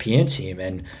European team,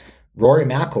 and Rory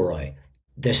McIlroy,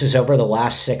 this is over the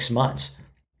last 6 months,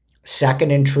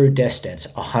 second in true distance,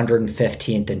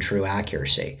 115th in true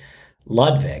accuracy.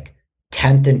 Ludwig,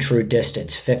 10th in true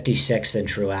distance, 56th in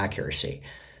true accuracy.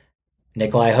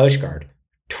 Nikolai Højgaard,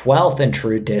 12th in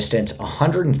true distance,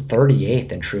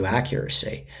 138th in true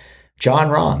accuracy. Jon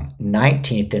Rahm,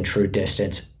 19th in true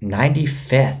distance,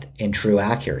 95th in true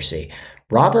accuracy.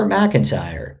 Robert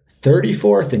McIntyre,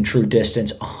 34th in true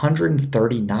distance,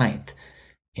 139th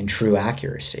in true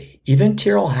accuracy. Even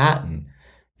Tyrrell Hatton,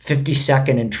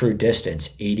 52nd in true distance,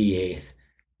 88th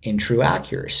in true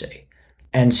accuracy.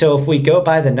 And so if we go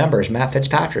by the numbers, Matt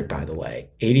Fitzpatrick, by the way,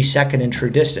 82nd in true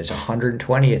distance,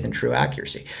 120th in true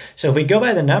accuracy. So if we go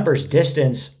by the numbers,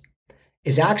 distance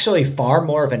is actually far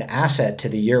more of an asset to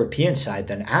the European side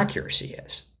than accuracy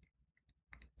is.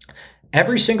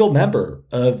 Every single member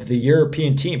of the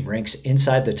European team ranks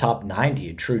inside the top 90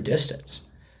 in true distance,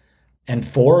 and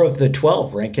 4 of the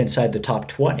 12 rank inside the top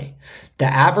 20. The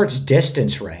average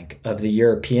distance rank of the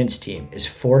Europeans team is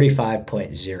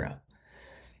 45.0.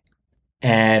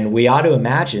 And we ought to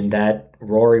imagine that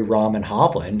Rory, Rahm, and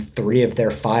Hovland, 3 of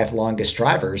their 5 longest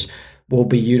drivers, will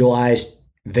be utilized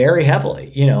very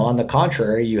heavily. On the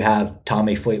contrary, you have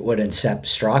Tommy Fleetwood and Sepp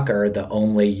Straka are the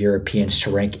only Europeans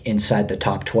to rank inside the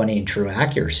top 20 in true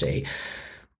accuracy.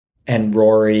 And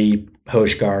Rory,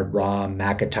 Højgaard, Rahm,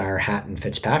 McIntyre, Hatton,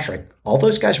 Fitzpatrick, all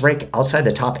those guys rank outside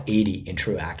the top 80 in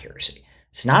true accuracy.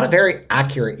 It's not a very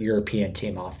accurate European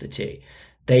team off the tee.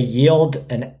 They yield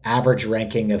an average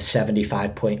ranking of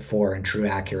 75.4 in true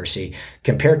accuracy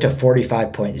compared to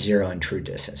 45.0 in true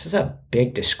distance. It's a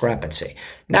big discrepancy.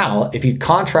 Now, if you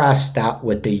contrast that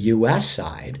with the US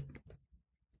side,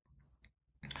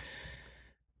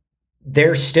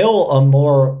 they're still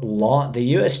the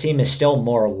US team is still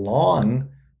more long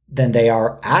than they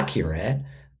are accurate,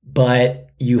 but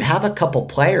you have a couple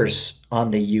players on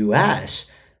the US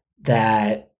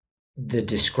that the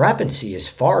discrepancy is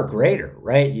far greater,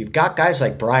 right? You've got guys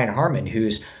like Brian Harman,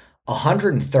 who's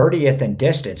 130th in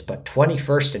distance, but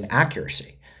 21st in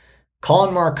accuracy.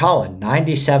 Colin Morikawa,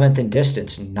 97th in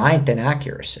distance, 9th in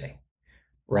accuracy,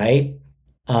 right?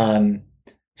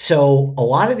 So a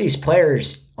lot of these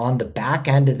players on the back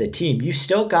end of the team, you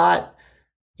still got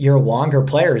your longer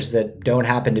players that don't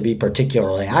happen to be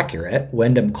particularly accurate.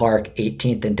 Wyndham Clark,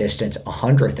 18th in distance,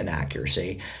 100th in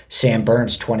accuracy. Sam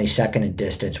Burns, 22nd in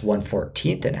distance,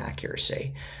 114th in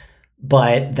accuracy.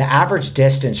 But the average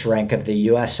distance rank of the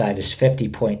US side is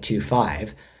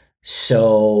 50.25.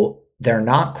 So they're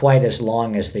not quite as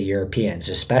long as the Europeans,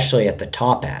 especially at the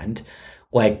top end.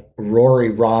 Like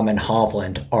Rory, Rahm, and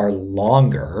Hovland are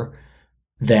longer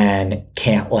than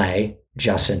Cantlay,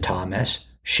 Justin Thomas,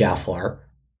 Scheffler,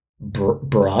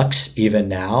 Brooks, even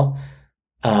now,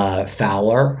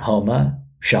 Fowler, Homa,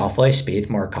 Schauffele, Spieth,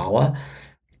 Morikawa.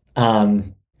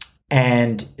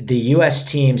 And the U.S.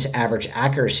 team's average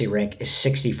accuracy rank is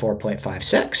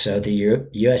 64.56. So the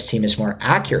U.S. team is more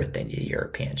accurate than the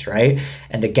Europeans, right?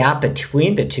 And the gap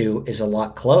between the two is a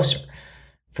lot closer.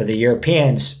 For the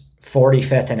Europeans,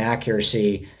 45th in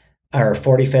accuracy, or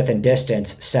 45th in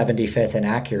distance, 75th in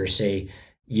accuracy.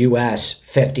 US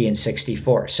 50 and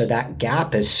 64. So that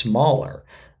gap is smaller.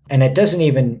 And it doesn't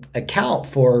even account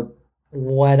for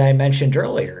what I mentioned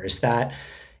earlier, is that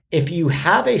if you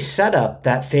have a setup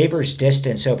that favors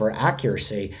distance over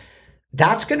accuracy,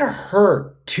 that's going to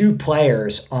hurt 2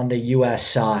 players on the US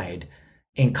side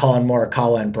in Colin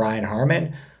Morikawa and Brian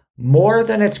Harman more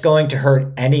than it's going to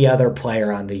hurt any other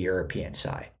player on the European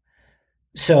side.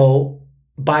 So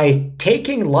by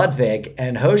taking Ludwig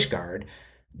and Højgaard,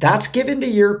 that's given the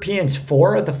Europeans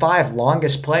 4 of the 5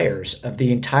 longest players of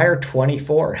the entire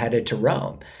 24 headed to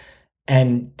Rome.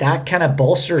 And that kind of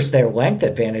bolsters their length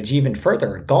advantage even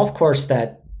further. A golf course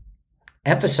that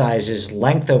emphasizes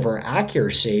length over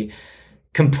accuracy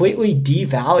completely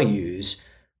devalues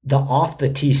the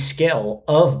off-the-tee skill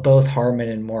of both Harman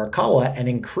and Morikawa and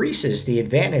increases the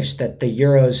advantage that the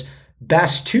Euro's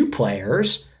best 2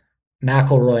 players,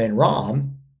 McIlroy and Rahm,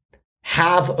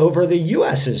 have over the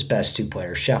U.S.'s best 2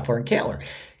 players, Scheffler and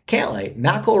Cantlay.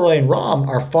 McIlroy and Rahm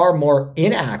are far more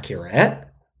inaccurate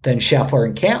than Scheffler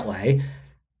and Cantlay,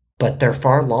 but they're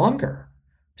far longer.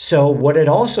 So what it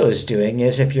also is doing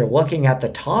is, if you're looking at the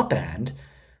top end,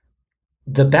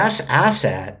 the best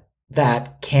asset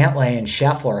that Cantlay and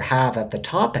Scheffler have at the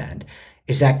top end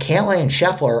is that Cantlay and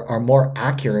Scheffler are more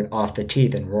accurate off the tee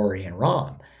than Rory and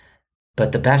Rahm.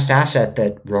 But the best asset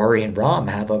that Rory and Rahm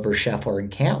have over Scheffler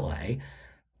and Cantlay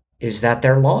is that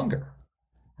they're longer,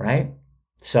 right?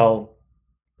 So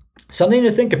something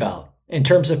to think about in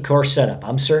terms of course setup.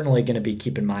 I'm certainly going to be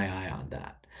keeping my eye on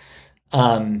that.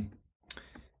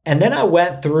 And then I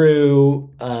went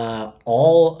through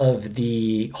all of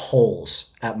the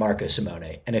holes at Marco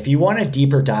Simone. And if you want a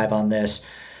deeper dive on this,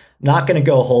 I'm not going to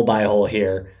go hole by hole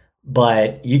here,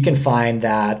 but you can find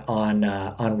that on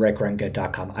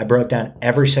rickrungood.com. I broke down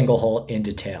every single hole in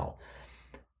detail.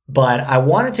 But I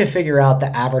wanted to figure out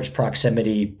the average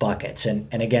proximity buckets.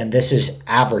 And again, this is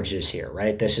averages here,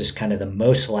 right? This is kind of the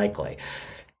most likely.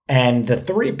 And the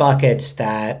three buckets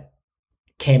that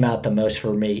came out the most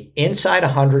for me: inside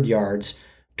 100 yards,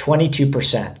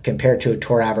 22% compared to a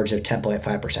tour average of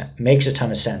 10.5%. Makes a ton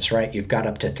of sense, right? You've got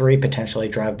up to three potentially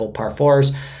drivable par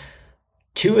fours.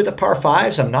 Two of the par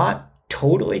fives, I'm not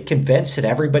totally convinced that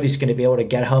everybody's going to be able to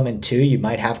get home in two. You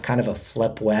might have kind of a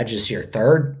flip wedge as your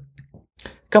third. A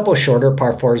couple shorter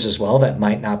par fours as well that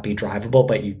might not be drivable,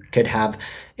 but you could have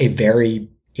a very,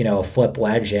 flip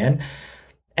wedge in.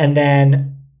 And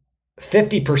then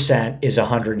 50% is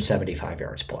 175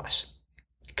 yards plus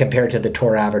compared to the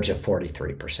tour average of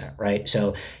 43%, right?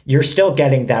 So you're still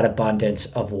getting that abundance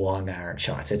of long iron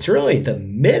shots. It's really the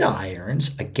mid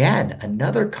irons, again,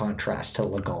 another contrast to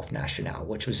Le Golf National,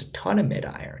 which was a ton of mid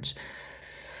irons,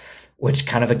 which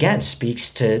kind of, again, speaks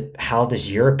to how this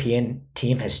European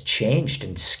team has changed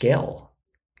in skill.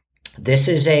 This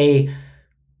is a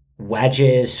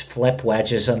wedges, flip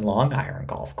wedges, and long iron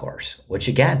golf course, which,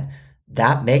 again,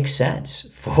 that makes sense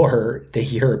for the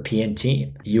European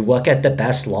team. You look at the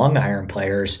best long iron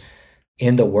players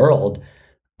in the world,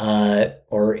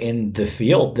 or in the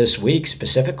field this week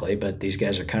specifically, but these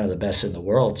guys are kind of the best in the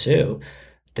world too.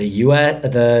 The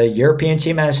European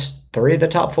team has three of the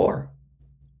top four: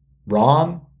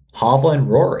 Rahm, Hovland,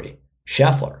 Rory,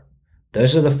 Scheffler.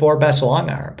 Those are the four best long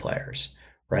iron players,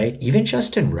 right? Even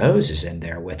Justin Rose is in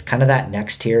there with kind of that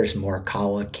next tier is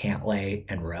Morikawa, Cantlay,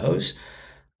 and Rose.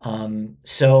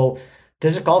 So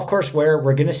this is a golf course where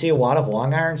we're going to see a lot of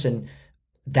long irons, and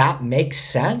that makes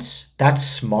sense. That's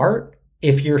smart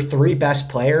if your three best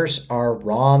players are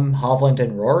Rahm, Hovland,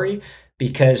 and Rory,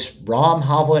 because Rahm,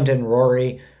 Hovland, and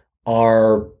Rory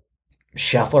are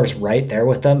Scheffler's right there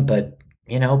with them, but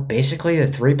basically the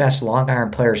three best long iron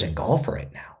players in golf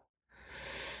right now.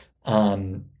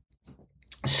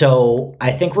 So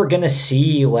I think we're going to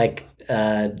see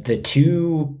the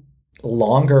two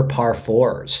longer par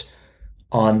fours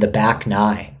on the back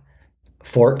nine,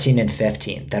 14 and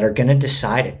 15, that are going to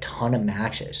decide a ton of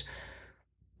matches.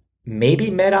 Maybe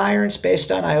mid irons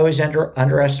based on, I always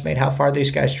underestimate how far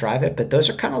these guys drive it, but those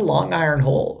are kind of long iron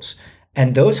holes.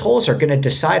 And those holes are going to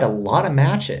decide a lot of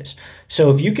matches.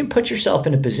 So if you can put yourself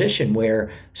in a position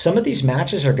where some of these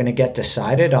matches are going to get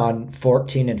decided on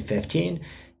 14 and 15,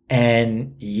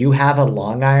 and you have a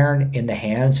long iron in the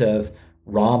hands of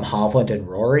Rahm, Hovland, and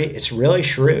Rory, it's really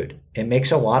shrewd. It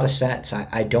makes a lot of sense.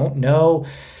 I don't know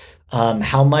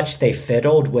how much they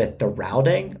fiddled with the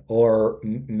routing, or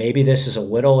maybe this is a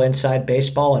little inside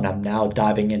baseball, and I'm now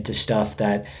diving into stuff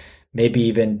that maybe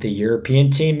even the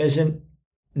European team isn't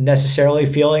necessarily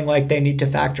feeling like they need to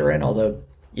factor in, although,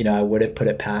 I wouldn't put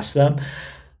it past them.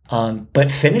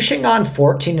 But finishing on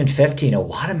 14 and 15, a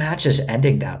lot of matches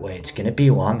ending that way, it's going to be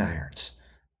long irons.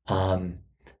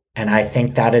 And I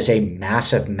think that is a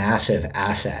massive, massive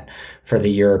asset for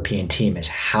the European team, is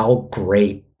how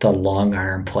great the long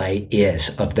iron play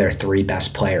is of their three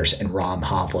best players in Rahm,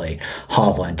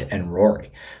 Hovland, and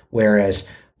Rory. Whereas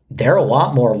there are a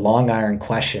lot more long iron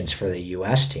questions for the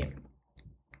U.S. team.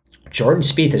 Jordan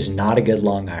Spieth is not a good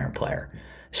long iron player.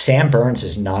 Sam Burns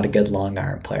is not a good long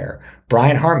iron player.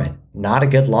 Brian Harman, not a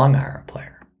good long iron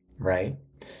player, right?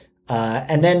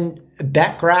 And then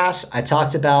bent grass, I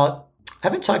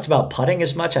haven't talked about putting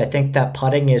as much. I think that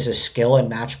putting is a skill in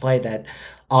match play that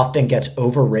often gets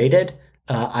overrated.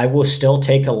 I will still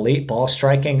take elite ball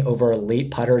striking over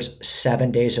elite putters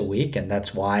 7 days a week, and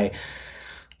that's why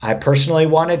I personally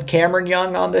wanted Cameron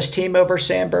Young on this team over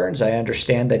Sam Burns. I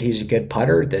understand that he's a good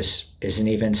putter. This isn't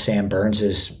even Sam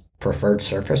Burns' preferred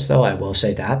surface, though. I will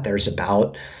say that there's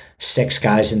about 6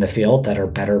 guys in the field that are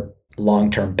better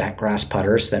long-term bent grass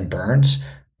putters than Burns.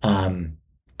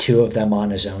 2 of them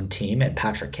on his own team, and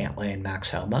Patrick Cantlay and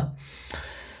Max Homa.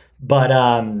 But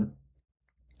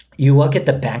You look at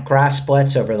the bent grass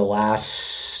splits over the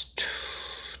last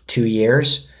 2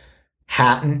 years.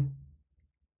 Hatton's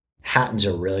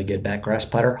a really good bent grass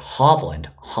putter.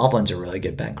 Hovland's a really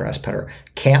good bent grass putter.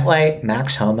 Cantlay,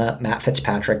 Max Homa, Matt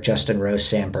Fitzpatrick, Justin Rose,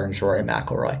 Sam Burns, Rory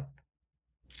McIlroy.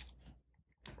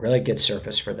 Really good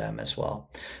surface for them as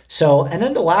well. So, and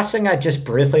then the last thing I just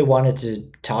briefly wanted to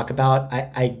talk about,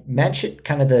 I mentioned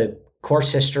kind of the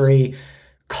course history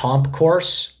comp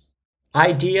course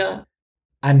idea.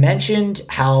 I mentioned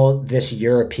how this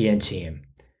European team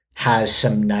has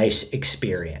some nice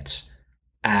experience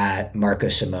at Marco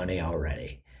Simone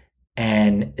already.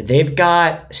 And they've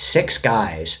got 6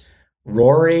 guys,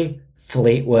 Rory,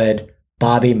 Fleetwood,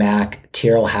 Bobby Mack,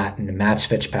 Tyrrell Hatton, Mats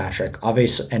Fitzpatrick,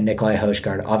 obviously, and Nikolai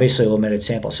Højgaard, obviously limited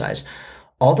sample size.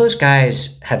 All those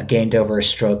guys have gained over a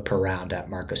stroke per round at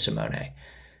Marco Simone.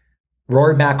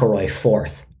 Rory McIlroy,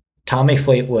 4th. Tommy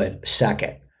Fleetwood,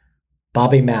 2nd.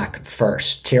 Bobby Mack,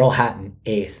 1st. Tyrrell Hatton,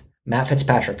 8th. Matt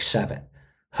Fitzpatrick, 7th.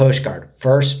 Højgaard,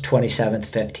 1st, 27th,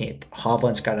 15th.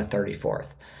 Hovland's got a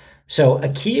 34th. So a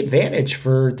key advantage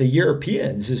for the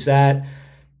Europeans is that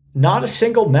not a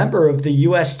single member of the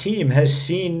U.S. team has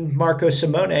seen Marco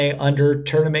Simone under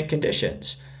tournament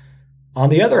conditions. On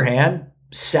the other hand,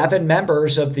 7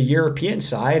 members of the European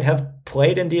side have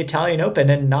played in the Italian Open,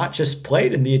 and not just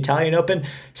played in the Italian Open.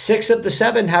 6 of the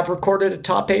 7 have recorded a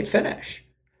top 8 finish.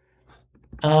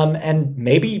 And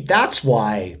maybe that's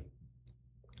why,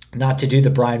 not to do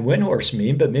the Brian Windhorst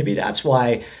meme, but maybe that's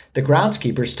why the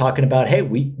groundskeeper's talking about, hey,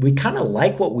 we kind of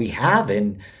like what we have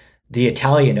in the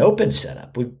Italian Open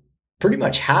setup. We've pretty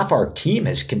much half our team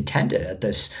has contended at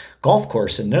this golf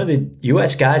course, and none of the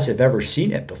U.S. guys have ever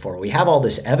seen it before. We have all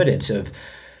this evidence of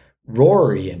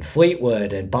Rory and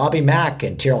Fleetwood and Bobby Mack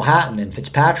and Tyrrell Hatton and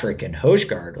Fitzpatrick and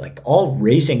Højgaard, like all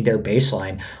raising their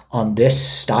baseline on this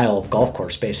style of golf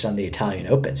course based on the Italian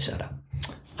Open setup.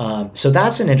 So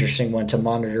that's an interesting one to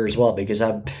monitor as well, because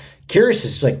I'm curious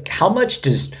is like, how much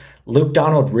does Luke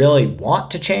Donald really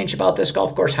want to change about this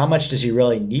golf course? How much does he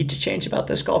really need to change about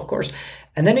this golf course?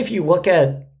 And then if you look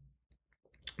at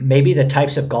maybe the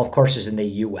types of golf courses in the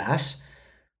U.S.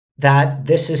 that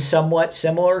this is somewhat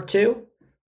similar to,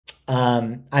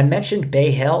 I mentioned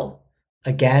Bay Hill,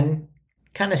 again,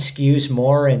 kind of skews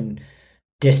more in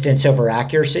distance over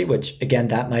accuracy, which again,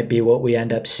 that might be what we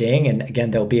end up seeing. And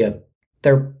again,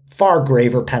 they're far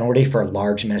graver penalty for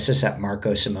large misses at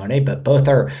Marco Simone, but both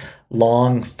are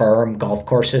long, firm golf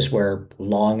courses where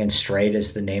long and straight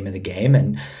is the name of the game.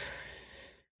 And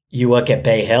you look at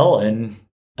Bay Hill, and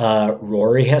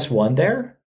Rory has won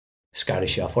there. Scotty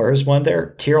Scheffler has won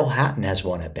there. Tyrrell Hatton has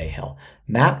won at Bay Hill.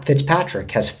 Matt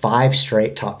Fitzpatrick has 5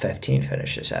 straight top 15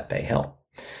 finishes at Bay Hill.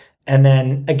 And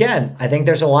then again, I think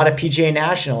there's a lot of PGA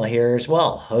National here as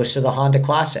well, host of the Honda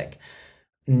Classic.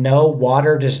 No,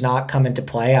 water does not come into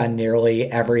play on nearly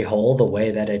every hole the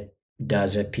way that it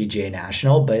does at PGA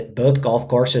National, but both golf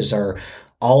courses are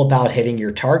all about hitting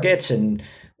your targets, and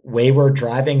wayward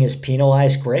driving is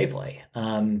penalized gravely.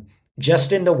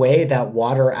 Just in the way that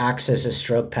water acts as a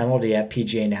stroke penalty at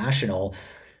PGA National,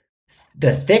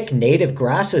 the thick native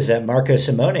grasses at Marco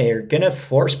Simone are going to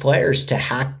force players to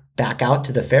hack back out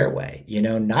to the fairway. You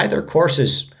know, neither course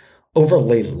is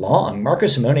overly long. Marco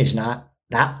Simone is not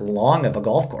that long of a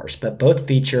golf course, but both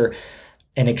feature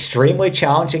an extremely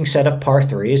challenging set of par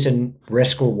 3s and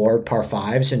risk reward par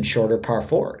 5s and shorter par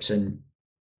 4s. And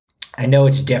I know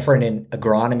it's different in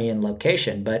agronomy and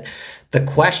location, but the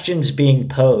questions being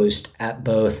posed at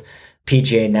both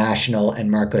PGA National and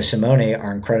Marco Simone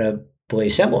are incredibly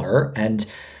similar. And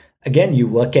again, you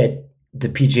look at the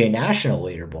PGA National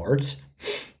leaderboards,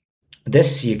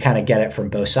 this, you kind of get it from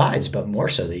both sides, but more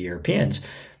so the Europeans.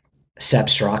 Sepp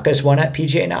Straka has won at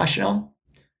PGA National.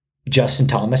 Justin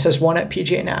Thomas has won at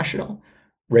PGA National.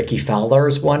 Ricky Fowler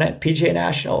has won at PGA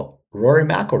National. Rory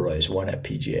McIlroy has won at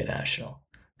PGA National.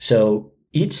 So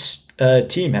each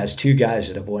team has 2 guys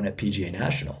that have won at PGA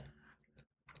National.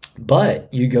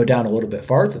 But you go down a little bit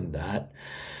farther than that.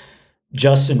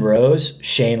 Justin Rose,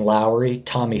 Shane Lowry,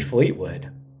 Tommy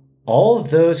Fleetwood, all of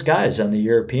those guys on the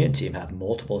European team have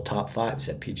multiple top 5s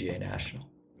at PGA National.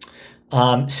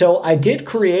 So I did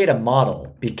create a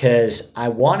model because I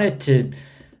wanted to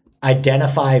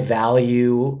identify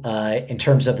value in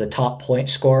terms of the top point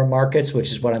scorer markets,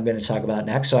 which is what I'm going to talk about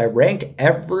next. So I ranked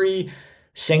every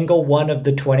single one of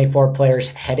the 24 players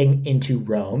heading into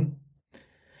Rome.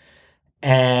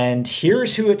 And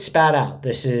here's who it spat out.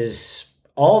 This is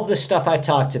all of the stuff I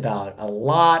talked about, a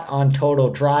lot on total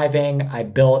driving. I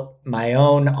built my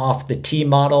own off the tee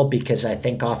model because I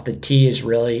think off the tee is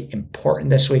really important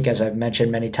this week. As I've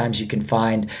mentioned many times, you can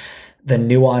find the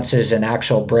nuances and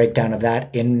actual breakdown of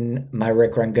that in my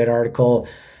Rick Run Good article.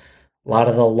 A lot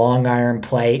of the long iron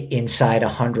play, inside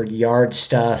 100-yard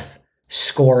stuff,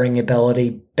 scoring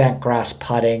ability, bent grass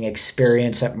putting,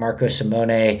 experience at Marco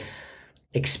Simone,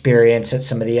 experience at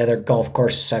some of the other golf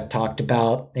courses I've talked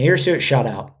about. And here's who it shut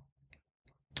out.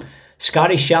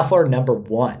 Scotty Scheffler, number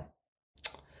 1.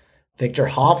 Victor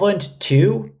Hovland,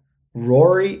 2.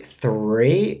 Rory,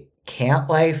 3.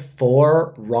 Cantlay,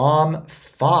 4. Rahm,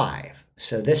 5.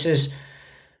 So this is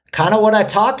kind of what I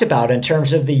talked about in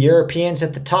terms of the Europeans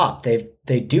at the top.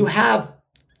 They do have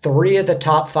 3 of the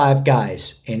top 5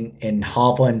 guys in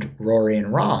Hovland, Rory, and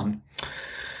Rahm.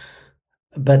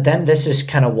 But then this is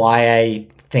kind of why I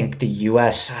think the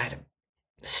U.S. side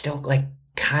still like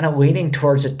kind of leaning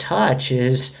towards a touch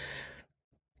is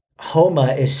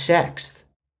Homa is 6th.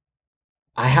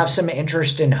 I have some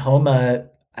interest in Homa.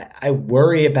 I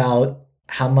worry about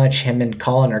how much him and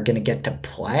Colin are going to get to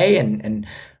play, and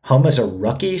Homa's a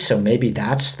rookie, so maybe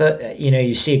that's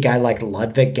you see a guy like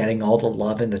Ludwig getting all the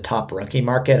love in the top rookie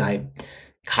market. I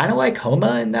kind of like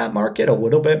Homa in that market a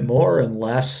little bit more,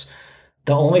 unless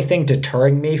the only thing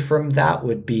deterring me from that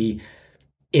would be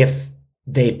if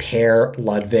they pair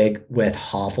Ludwig with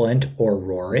Hovland or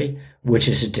Rory, which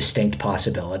is a distinct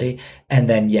possibility. And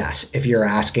then, yes, if you're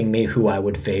asking me who I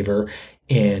would favor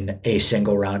in a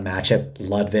single round matchup,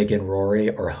 Ludwig and Rory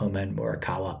or Homa and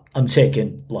Morikawa, I'm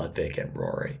taking Ludwig and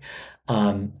Rory.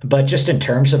 But just in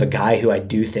terms of a guy who I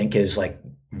do think is like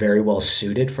very well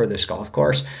suited for this golf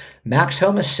course, Max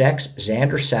Homa 6,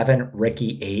 Xander 7,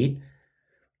 Ricky 8.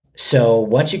 So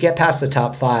once you get past the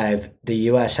top 5, the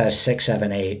U.S. has 6,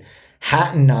 7, 8.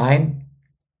 Hatton 9,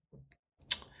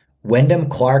 Wyndham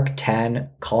Clark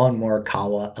 10, Colin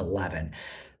Morikawa 11.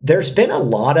 There's been a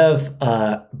lot of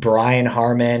Brian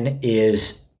Harman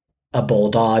is a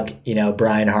bulldog.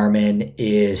 Brian Harman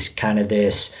is kind of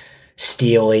this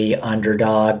steely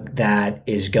underdog that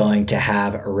is going to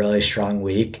have a really strong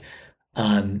week.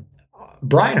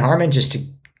 Brian Harman, just to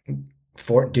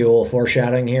do a little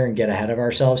foreshadowing here and get ahead of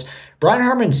ourselves, Brian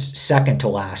Harman's second to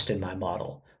last in my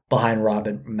model behind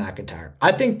Robin McIntyre.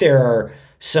 I think there are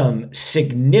some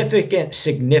significant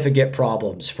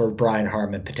problems for Brian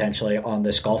Harman potentially on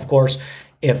this golf course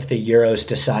if the Euros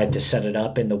decide to set it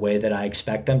up in the way that I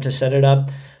expect them to set it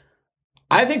up.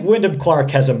 I think Wyndham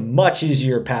Clark has a much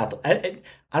easier path. I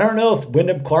don't know if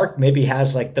Wyndham Clark maybe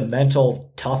has like the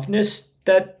mental toughness,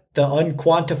 that the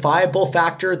unquantifiable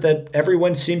factor that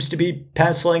everyone seems to be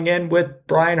penciling in with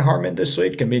Brian Harman this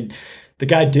week. I mean, the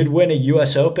guy did win a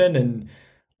U.S. Open and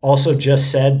also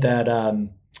just said that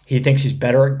he thinks he's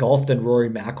better at golf than Rory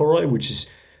McIlroy, which is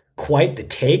quite the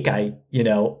take.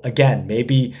 Again,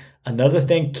 maybe another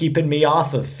thing keeping me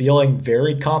off of feeling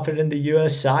very confident in the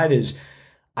U.S. side is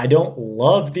I don't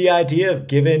love the idea of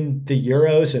giving the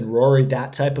Euros and Rory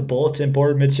that type of bulletin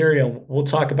board material. We'll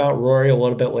talk about Rory a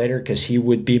little bit later because he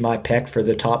would be my pick for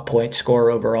the top point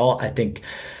scorer overall. I think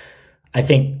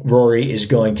Rory is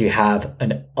going to have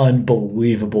an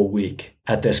unbelievable week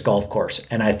at this golf course.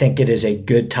 And I think it is a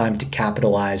good time to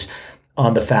capitalize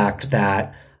on the fact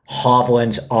that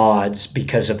Hovland's odds,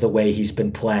 because of the way he's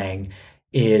been playing,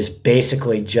 is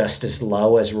basically just as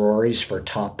low as Rory's for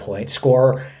top point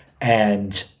scorer.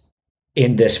 And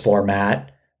in this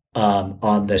format,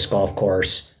 on this golf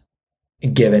course,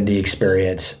 given the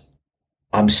experience,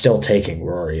 I'm still taking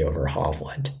Rory over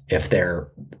Hovland if they're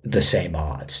the same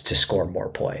odds to score more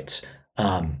points.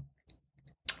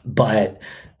 But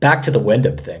back to the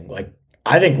Wyndham thing,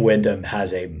 I think Wyndham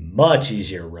has a much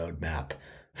easier roadmap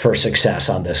for success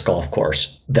on this golf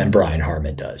course than Brian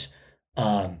Harman does.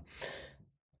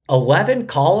 11,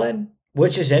 Colin,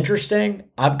 which is interesting.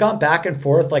 I've gone back and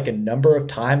forth a number of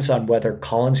times on whether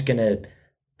Colin's going to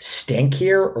stink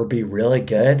here or be really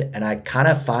good. And I kind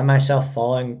of find myself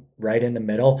falling right in the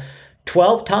middle.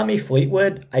 12, Tommy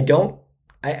Fleetwood. I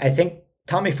think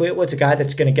Tommy Fleetwood's a guy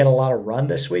that's going to get a lot of run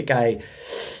this week. I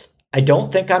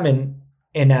don't think I'm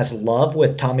in as love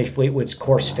with Tommy Fleetwood's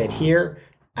course fit here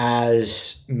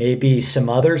as maybe some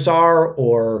others are,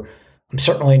 or I'm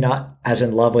certainly not as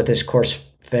in love with his course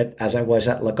fit as I was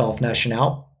at Le Golf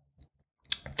National.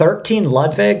 13,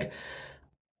 Ludwig.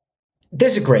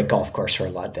 This is a great golf course for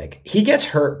Ludwig. He gets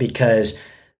hurt because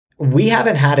we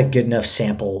haven't had a good enough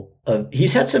sample of,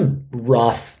 he's had some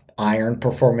rough iron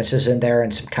performances in there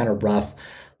and some kind of rough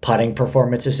putting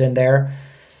performances in there.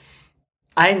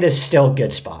 I think this is still a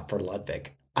good spot for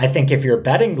Ludwig. I think if you're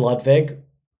betting Ludwig,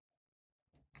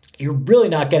 you're really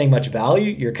not getting much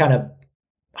value. You're kind of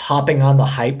hopping on the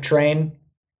hype train,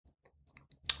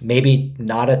 maybe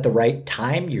not at the right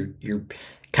time. You're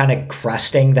kind of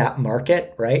cresting that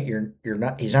market, right?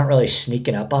 He's not really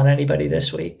sneaking up on anybody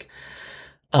this week.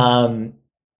 But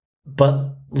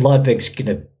Ludwig's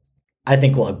going to I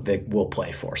think we'll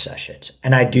play 4 sessions.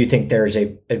 And I do think there's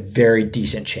a very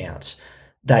decent chance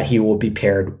that he will be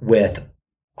paired with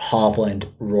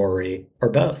Hovland, Rory, or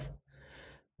both.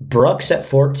 Brooks at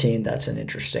 14, that's an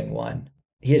interesting one.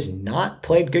 He has not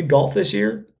played good golf this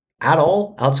year at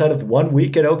all, outside of 1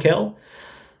 week at Oak Hill,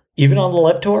 even on the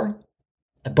Live Tour.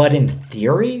 But in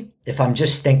theory, if I'm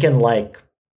just thinking like,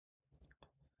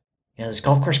 this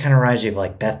golf course kind of reminds me of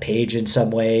like Bethpage in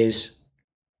some ways.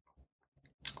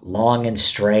 Long and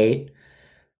straight.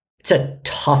 It's a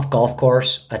tough golf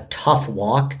course, a tough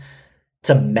walk.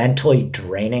 It's a mentally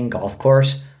draining golf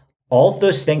course. All of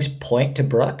those things point to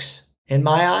Brooks in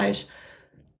my eyes.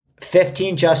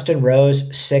 15 Justin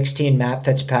Rose, 16 Matt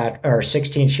Fitzpatrick, or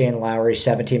 16 Shane Lowry,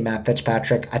 17 Matt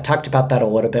Fitzpatrick. I talked about that a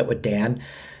little bit with Dan.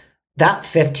 That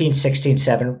 15, 16,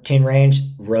 17 range,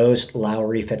 Rose,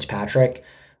 Lowry, Fitzpatrick,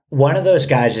 one of those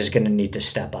guys is going to need to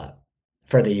step up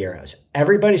for the Euros.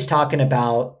 Everybody's talking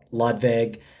about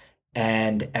Ludwig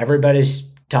and everybody's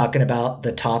talking about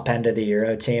the top end of the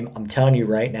Euro team. I'm telling you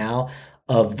right now,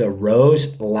 of the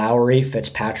Rose, Lowry,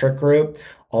 Fitzpatrick group,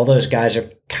 all those guys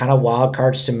are kind of wild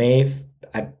cards to me.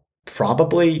 I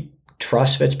probably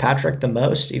trust Fitzpatrick the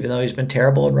most, even though he's been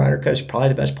terrible in Ryder Cup. He's probably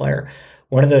the best player.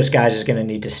 One of those guys is going to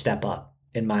need to step up,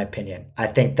 in my opinion. I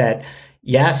think that,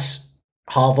 yes,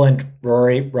 Hovland,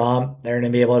 Rory, Rahm, they're going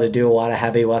to be able to do a lot of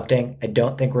heavy lifting. I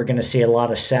don't think we're going to see a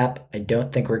lot of Sepp. I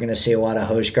don't think we're going to see a lot of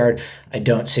Hojgaard. I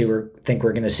don't think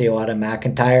we're going to see a lot of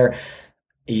McIntyre.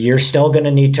 You're still going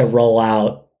to need to roll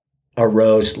out a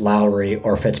Rose, Lowry,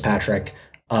 or Fitzpatrick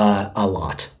a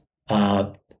lot.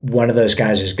 One of those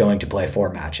guys is going to play 4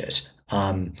 matches.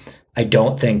 I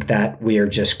don't think that we are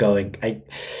just going...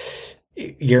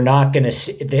 You're not going to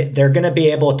see... They're going to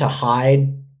be able to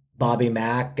hide Bobby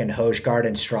Mack and Hojgaard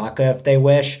and Straka if they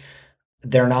wish.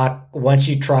 They're not... Once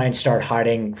you try and start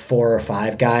hiding 4 or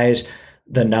 5 guys,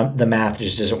 the math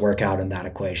just doesn't work out in that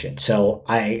equation. So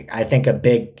I think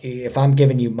if I'm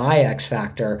giving you my X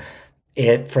factor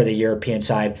for the European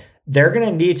side, they're going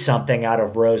to need something out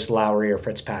of Rose, Lowry, or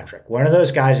Fitzpatrick. One of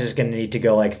those guys is going to need to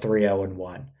go like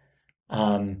 3-0-1.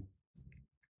 And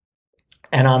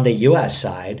on the U.S.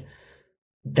 side,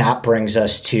 that brings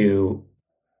us to,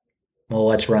 well,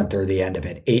 let's run through the end of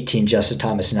it. 18 Justin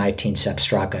Thomas, 19 Sepp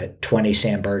Straka, 20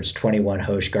 Sam Burns, 21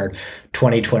 Hojgaard,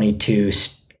 22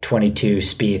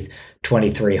 Spieth,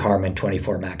 23 Harman,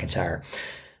 24 McIntyre.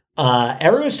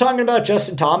 Everyone's talking about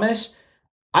Justin Thomas.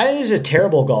 I think this is a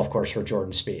terrible golf course for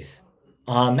Jordan Spieth.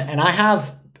 And I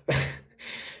have...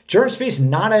 Jordan Spieth's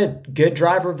not a good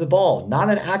driver of the ball, not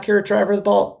an accurate driver of the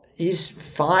ball. He's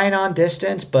fine on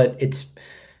distance, but it's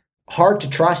hard to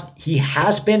trust. He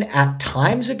has been at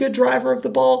times a good driver of the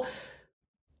ball.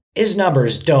 His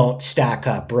numbers don't stack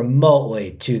up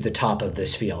remotely to the top of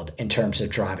this field in terms of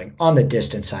driving on the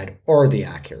distance side or the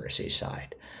accuracy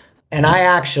side. And I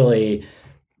actually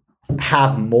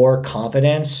have more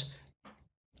confidence.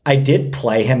 I did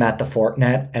play him at the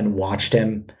Fortinet and watched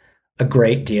him a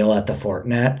great deal at the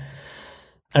Fortinet.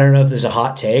 I don't know if there's a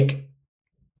hot take.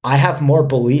 I have more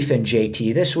belief in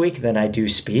JT this week than I do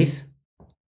Spieth.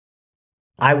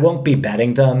 I won't be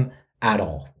betting them at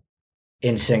all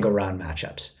in single round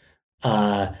matchups.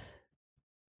 I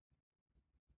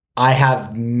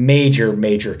have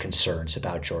major concerns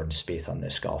about Jordan Spieth on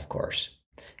this golf course.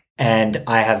 And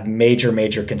I have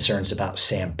major concerns about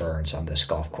Sam Burns on this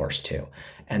golf course too.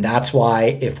 And that's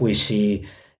why if we see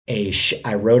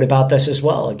I wrote about this as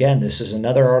well. Again, this is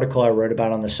another article I wrote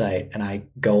about on the site, and I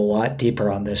go a lot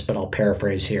deeper on this, but I'll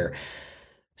paraphrase here.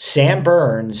 Sam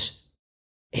Burns,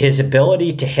 his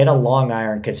ability to hit a long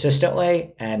iron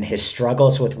consistently and his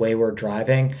struggles with wayward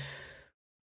driving,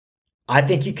 I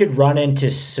think you could run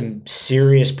into some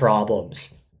serious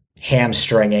problems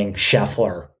hamstringing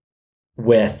Scheffler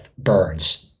with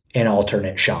Burns in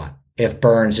alternate shot if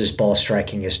Burns' ball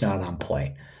striking is not on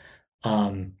point.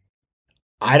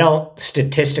 I don't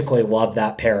statistically love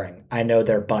that pairing. I know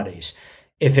they're buddies.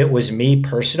 If it was me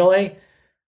personally,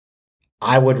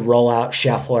 I would roll out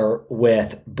Scheffler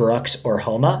with Brooks or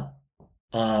Homa.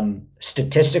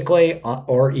 Statistically,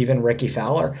 or even Ricky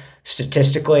Fowler.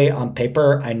 Statistically, on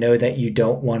paper, I know that you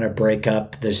don't want to break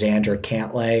up the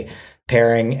Xander-Cantlay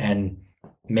pairing, and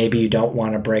maybe you don't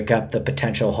want to break up the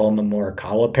potential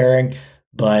Homa-Morikawa pairing.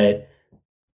 But,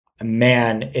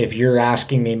 man, if you're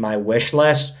asking me my wish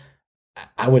list,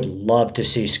 I would love to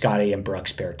see Scotty and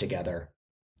Brooks paired together.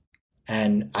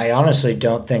 And I honestly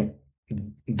don't think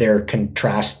their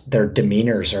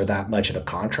demeanors are that much of a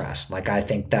contrast. Like, I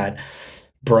think that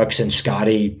Brooks and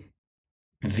Scotty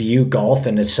view golf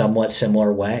in a somewhat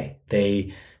similar way.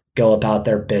 They go about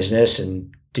their business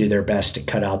and do their best to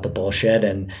cut out the bullshit.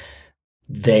 And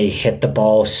they hit the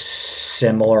ball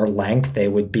similar length, they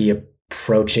would be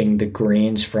approaching the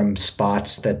greens from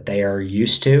spots that they are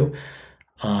used to.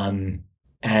 And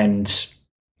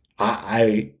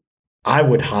I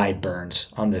would hide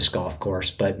Burns on this golf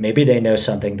course, but maybe they know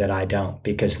something that I don't,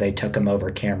 because they took him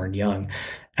over Cameron Young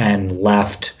and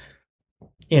left,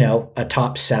 a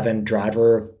top 7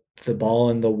 driver of the ball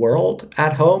in the world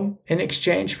at home in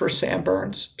exchange for Sam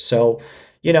Burns. So,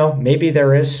 maybe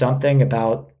there is something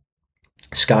about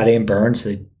Scotty and Burns.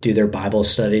 They do their Bible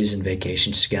studies and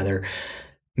vacations together.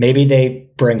 Maybe they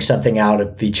bring something out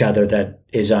of each other that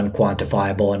is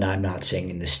unquantifiable and I'm not seeing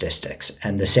in the statistics.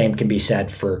 And the same can be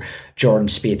said for Jordan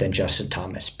Spieth and Justin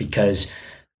Thomas, because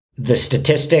the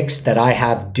statistics that I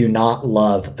have do not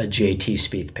love a JT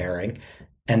Spieth pairing,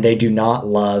 and they do not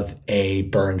love a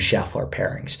Burns Scheffler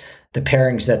pairings. The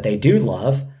pairings that they do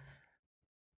love,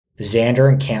 Xander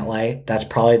and Cantlay, that's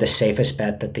probably the safest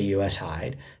bet that the US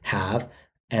have.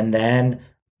 And then,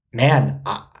 man,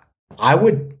 I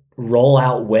would roll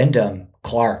out Wyndham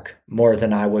Clark more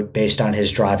than I would, based on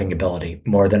his driving ability,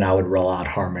 more than I would roll out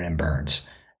Harman and Burns.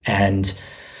 And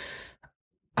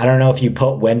I don't know if you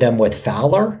put Wyndham with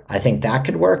Fowler. I think that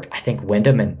could work. I think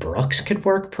Wyndham and Brooks could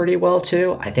work pretty well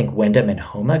too. I think Wyndham and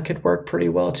Homa could work pretty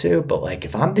well too. But like,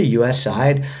 if I'm the US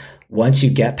side, once you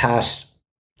get past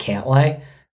Cantlay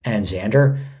and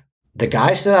Xander, the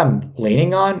guys that I'm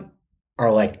leaning on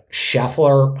are like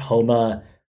Scheffler, Homa,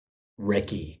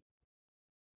 Ricky,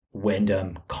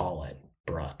 Wyndham, Collin,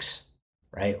 Brooks,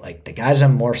 right? Like, the guys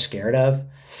I'm more scared of,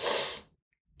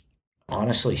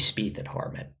 honestly, Spieth and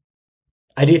Harman.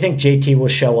 I do think JT will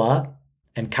show up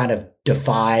and kind of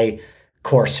defy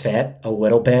course fit a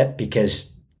little bit,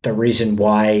 because the reason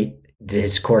why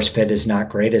his course fit is not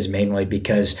great is mainly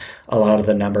because a lot of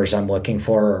the numbers I'm looking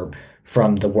for are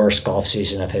from the worst golf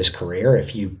season of his career.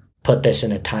 If you put this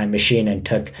in a time machine and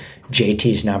took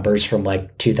JT's numbers from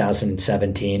like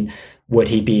 2017, would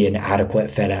he be an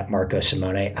adequate fit at Marco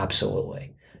Simone?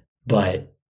 Absolutely.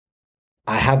 But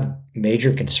I have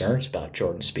major concerns about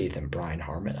Jordan Spieth and Brian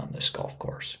Harman on this golf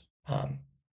course.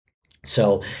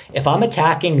 So if I'm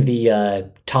attacking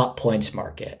the top points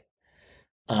market,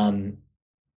 I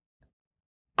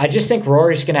just think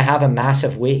Rory's going to have a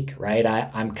massive week, right?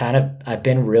 I've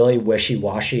been really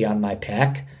wishy-washy on my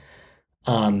pick.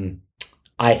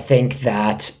 I think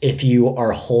that if you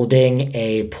are holding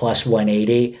a plus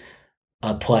 180,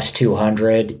 a plus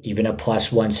 200, even a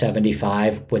plus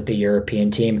 175 with the European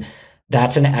team,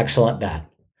 that's an excellent bet.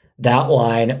 That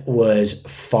line was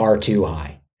far too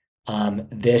high.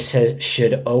 This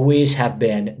should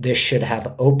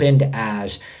have opened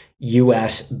as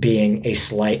US being a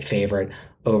slight favorite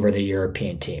over the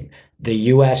European team. The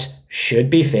US should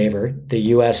be favored. The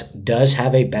US does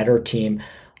have a better team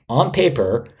on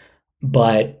paper,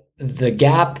 but the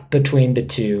gap between the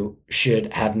two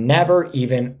should have never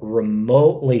even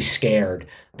remotely scared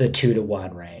the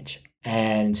 2-1 range.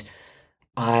 And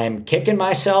I'm kicking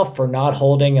myself for not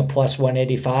holding a plus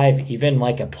 185. Even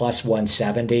like a plus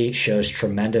 170 shows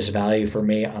tremendous value for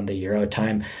me on the Euro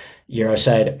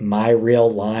side. My real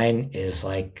line is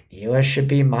like US should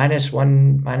be minus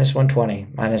 120,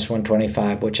 minus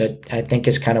 125, which I think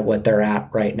is kind of what they're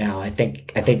at right now. I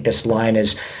think this line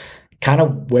is kind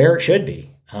of where it should be.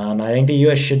 I think the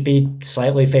US should be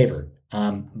slightly favored,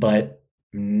 but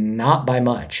not by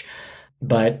much.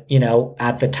 But,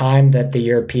 at the time that the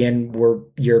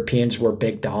Europeans were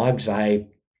big dogs,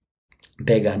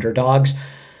 big underdogs,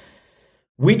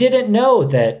 we didn't know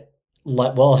that.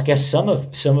 Well, I guess some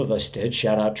of us did.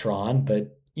 Shout out Tron,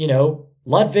 but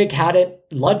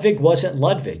Ludwig wasn't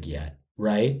Ludwig yet,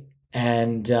 right?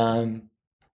 And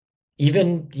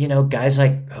even guys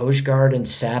like Hojgaard and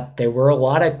Sepp, there were a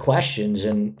lot of questions,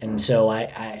 and so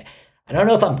I don't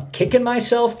know if I'm kicking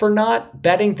myself for not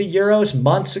betting the Euros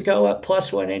months ago at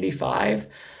plus 185,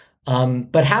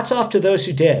 but hats off to those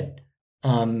who did,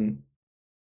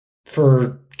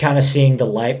 for kind of seeing the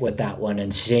light with that one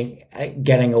and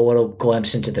getting a little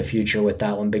glimpse into the future with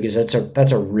that one, because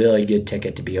that's a really good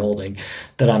ticket to be holding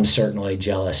that I'm certainly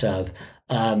jealous of.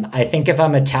 I think if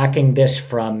I'm attacking this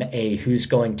from a who's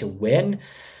going to win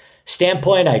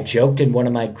standpoint, I joked in one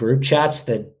of my group chats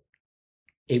that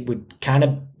it would kind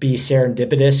of be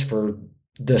serendipitous for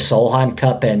the Solheim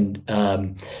Cup and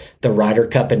the Ryder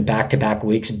Cup in back-to-back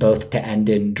weeks, both to end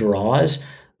in draws.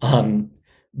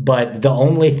 But the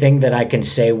only thing that I can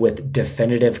say with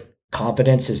definitive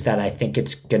confidence is that I think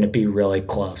it's going to be really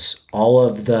close. All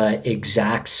of the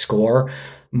exact score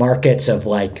markets of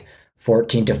like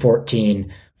 14 to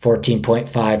 14,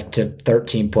 14.5 to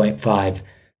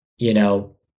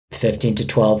 13.5, 15 to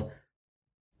 12,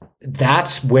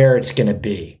 that's where it's going to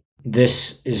be.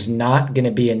 this is not going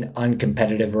to be an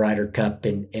uncompetitive Ryder Cup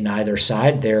in either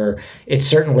side. It's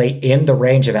certainly in the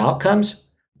range of outcomes.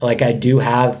 Like I do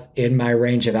have in my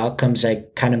range of outcomes, I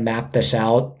kind of mapped this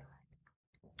out.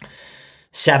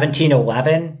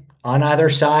 17-11 on either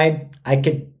side, I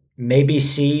could maybe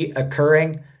see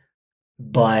occurring,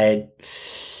 but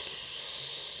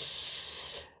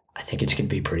I think it's going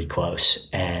to be pretty close.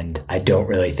 And I don't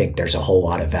really think there's a whole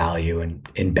lot of value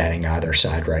in betting either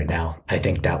side right now. I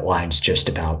think that line's just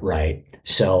about right.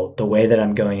 So the way that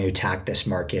I'm going to attack this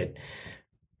market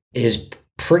is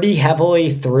pretty heavily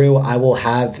through. I will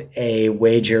have a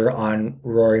wager on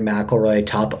Rory McIlroy,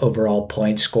 top overall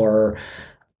point scorer.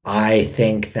 I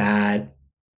think that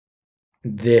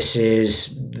this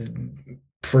is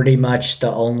pretty much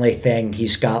the only thing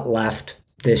he's got left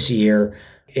this year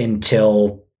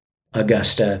until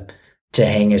Augusta to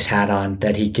hang his hat on,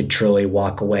 that he could truly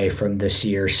walk away from this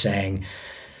year saying,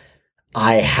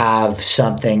 I have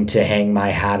something to hang my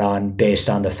hat on based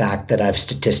on the fact that I've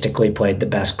statistically played the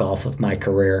best golf of my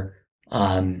career.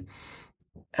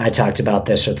 I talked about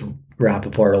this with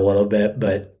Rapaport a little bit,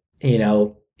 but,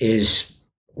 is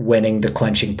winning the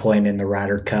clinching point in the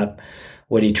Ryder Cup,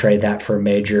 would he trade that for a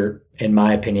major? In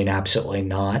my opinion, absolutely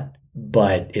not,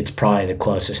 but it's probably the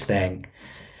closest thing.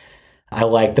 I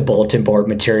like the bulletin board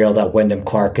material that Wyndham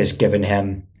Clark has given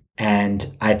him, and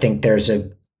I think there's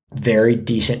a very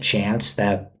decent chance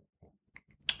that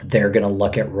they're going to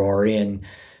look at Rory and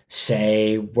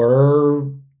say, we're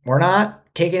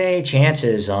not taking any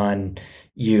chances on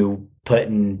you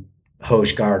putting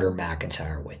Hojgaard or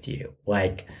McIntyre with you.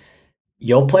 Like,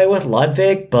 you'll play with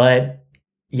Ludwig, but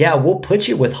yeah, we'll put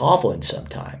you with Hovland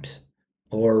sometimes.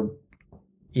 Or,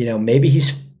 maybe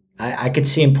I could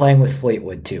see him playing with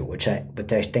Fleetwood too, which I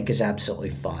think is absolutely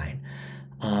fine.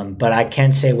 But I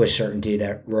can say with certainty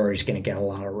that Rory's going to get a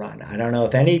lot of run. I don't know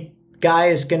if any guy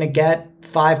is going to get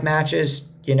 5 matches.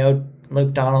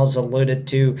 Luke Donald's alluded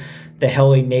to the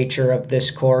hilly nature of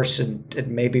this course and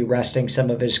maybe resting some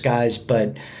of his guys,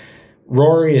 but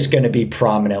Rory is going to be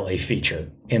prominently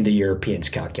featured in the Europeans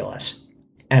calculus.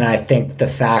 And I think the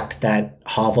fact that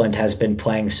Hovland has been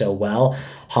playing so well,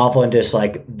 Hovland is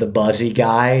like the buzzy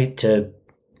guy to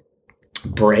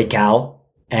break out.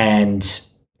 And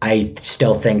I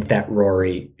still think that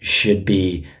Rory should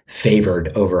be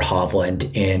favored over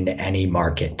Hovland in any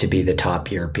market to be the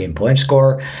top European point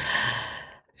scorer.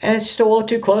 And it's still a little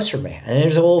too close for me. And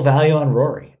there's a little value on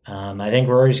Rory. I think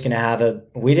Rory's going to have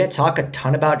we didn't talk a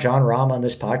ton about Jon Rahm on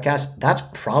this podcast. That's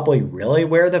probably really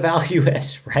where the value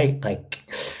is, right? Like,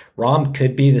 Rahm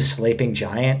could be the sleeping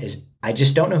giant. I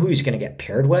just don't know who he's going to get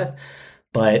paired with.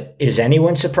 But is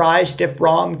anyone surprised if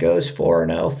Rahm goes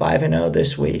 4-0, 5-0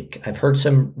 this week? I've heard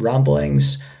some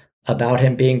rumblings about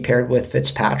him being paired with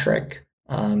Fitzpatrick.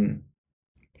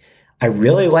 I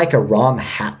really like a Rahm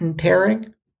Hatton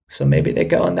pairing, so maybe they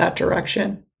go in that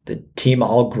direction. The team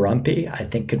all grumpy, I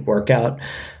think, could work out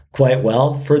quite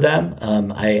well for them.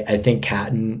 I think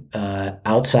Hatton,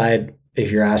 outside,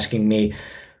 if you're asking me,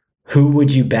 who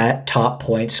would you bet top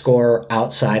point scorer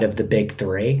outside of the big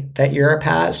 3 that Europe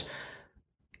has?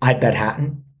 I'd bet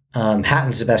Hatton.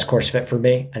 Hatton's the best course fit for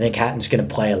me. I think Hatton's going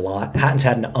to play a lot. Hatton's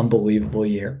had an unbelievable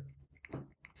year.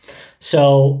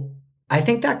 So I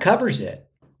think that covers it.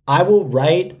 I will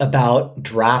write about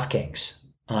DraftKings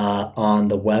on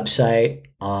the website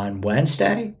on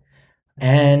Wednesday.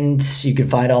 And you can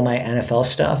find all my NFL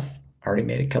stuff. Already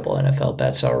made a couple NFL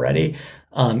bets already.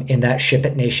 In that Ship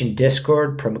It Nation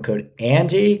Discord, promo code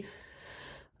Andy.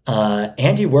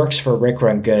 Andy works for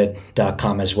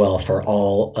rickrungood.com as well for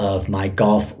all of my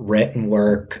golf written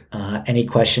work. Any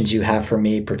questions you have for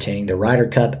me pertaining to the Ryder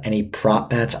Cup, any prop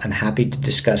bets, I'm happy to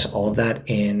discuss all of that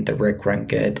in the Rick Run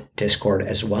Good Discord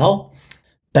as well.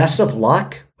 Best of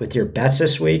luck with your bets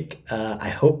this week. I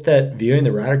hope that viewing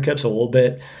the Ryder Cup's a little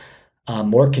bit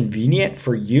more convenient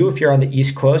for you if you're on the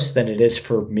East Coast than it is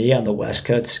for me on the West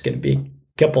Coast. It's going to be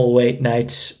a couple late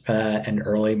nights and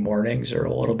early mornings, or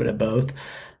a little bit of both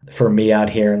for me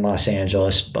out here in Los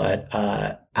Angeles, but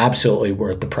absolutely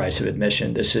worth the price of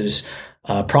admission. This is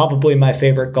probably my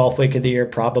favorite golf week of the year,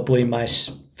 probably my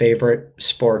favorite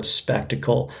sports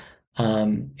spectacle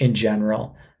in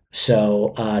general.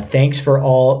 So thanks for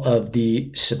all of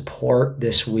the support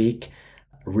this week.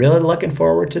 Really looking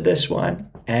forward to this one.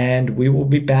 And we will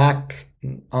be back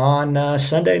on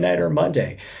Sunday night or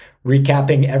Monday,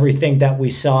 recapping everything that we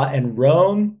saw in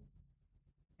Rome.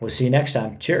 We'll see you next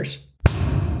time. Cheers.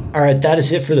 All right, that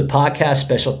is it for the podcast.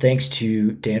 Special thanks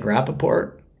to Dan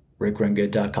Rapaport,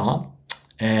 rickrungood.com.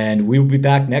 And we will be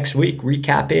back next week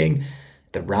recapping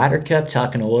the Ryder Cup,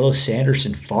 talking a little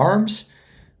Sanderson Farms.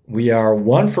 We are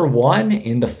 1 for 1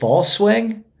 in the fall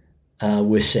swing.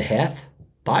 with Saheth.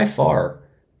 By far,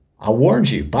 I warned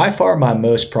you, by far my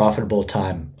most profitable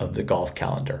time of the golf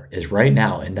calendar is right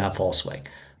now in that fall swing.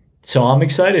 So I'm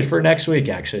excited for next week,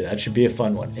 actually. That should be a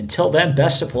fun one. Until then,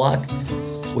 best of luck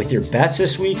with your bets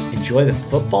this week. Enjoy the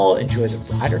football, enjoy the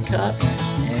Ryder Cup,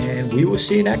 and we will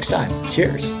see you next time.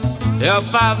 Cheers.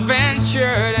 If I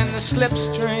ventured in the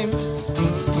slipstream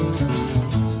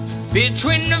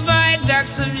between the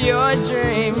viaducts of your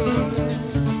dream,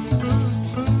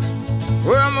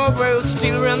 where mobile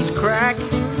steel rims crack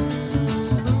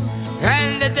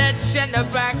and the ditch and the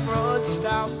back road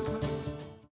stop.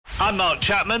 I'm Mark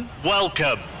Chapman.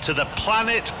 Welcome to the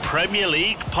Planet Premier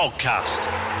League podcast.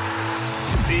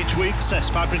 Each week,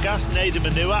 Cesc Fabregas, Nader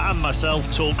Manua and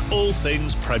myself talk all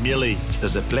things Premier League.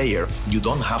 As a player, you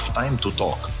don't have time to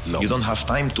talk. No. You don't have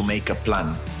time to make a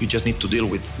plan. You just need to deal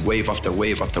with wave after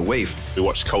wave after wave. We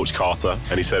watched Coach Carter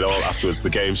and he said, afterwards, the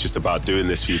game's just about doing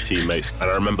this for your teammates. And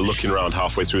I remember looking around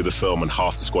halfway through the film and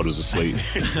half the squad was asleep.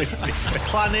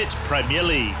 Planet Premier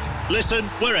League. Listen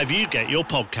wherever you get your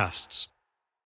podcasts.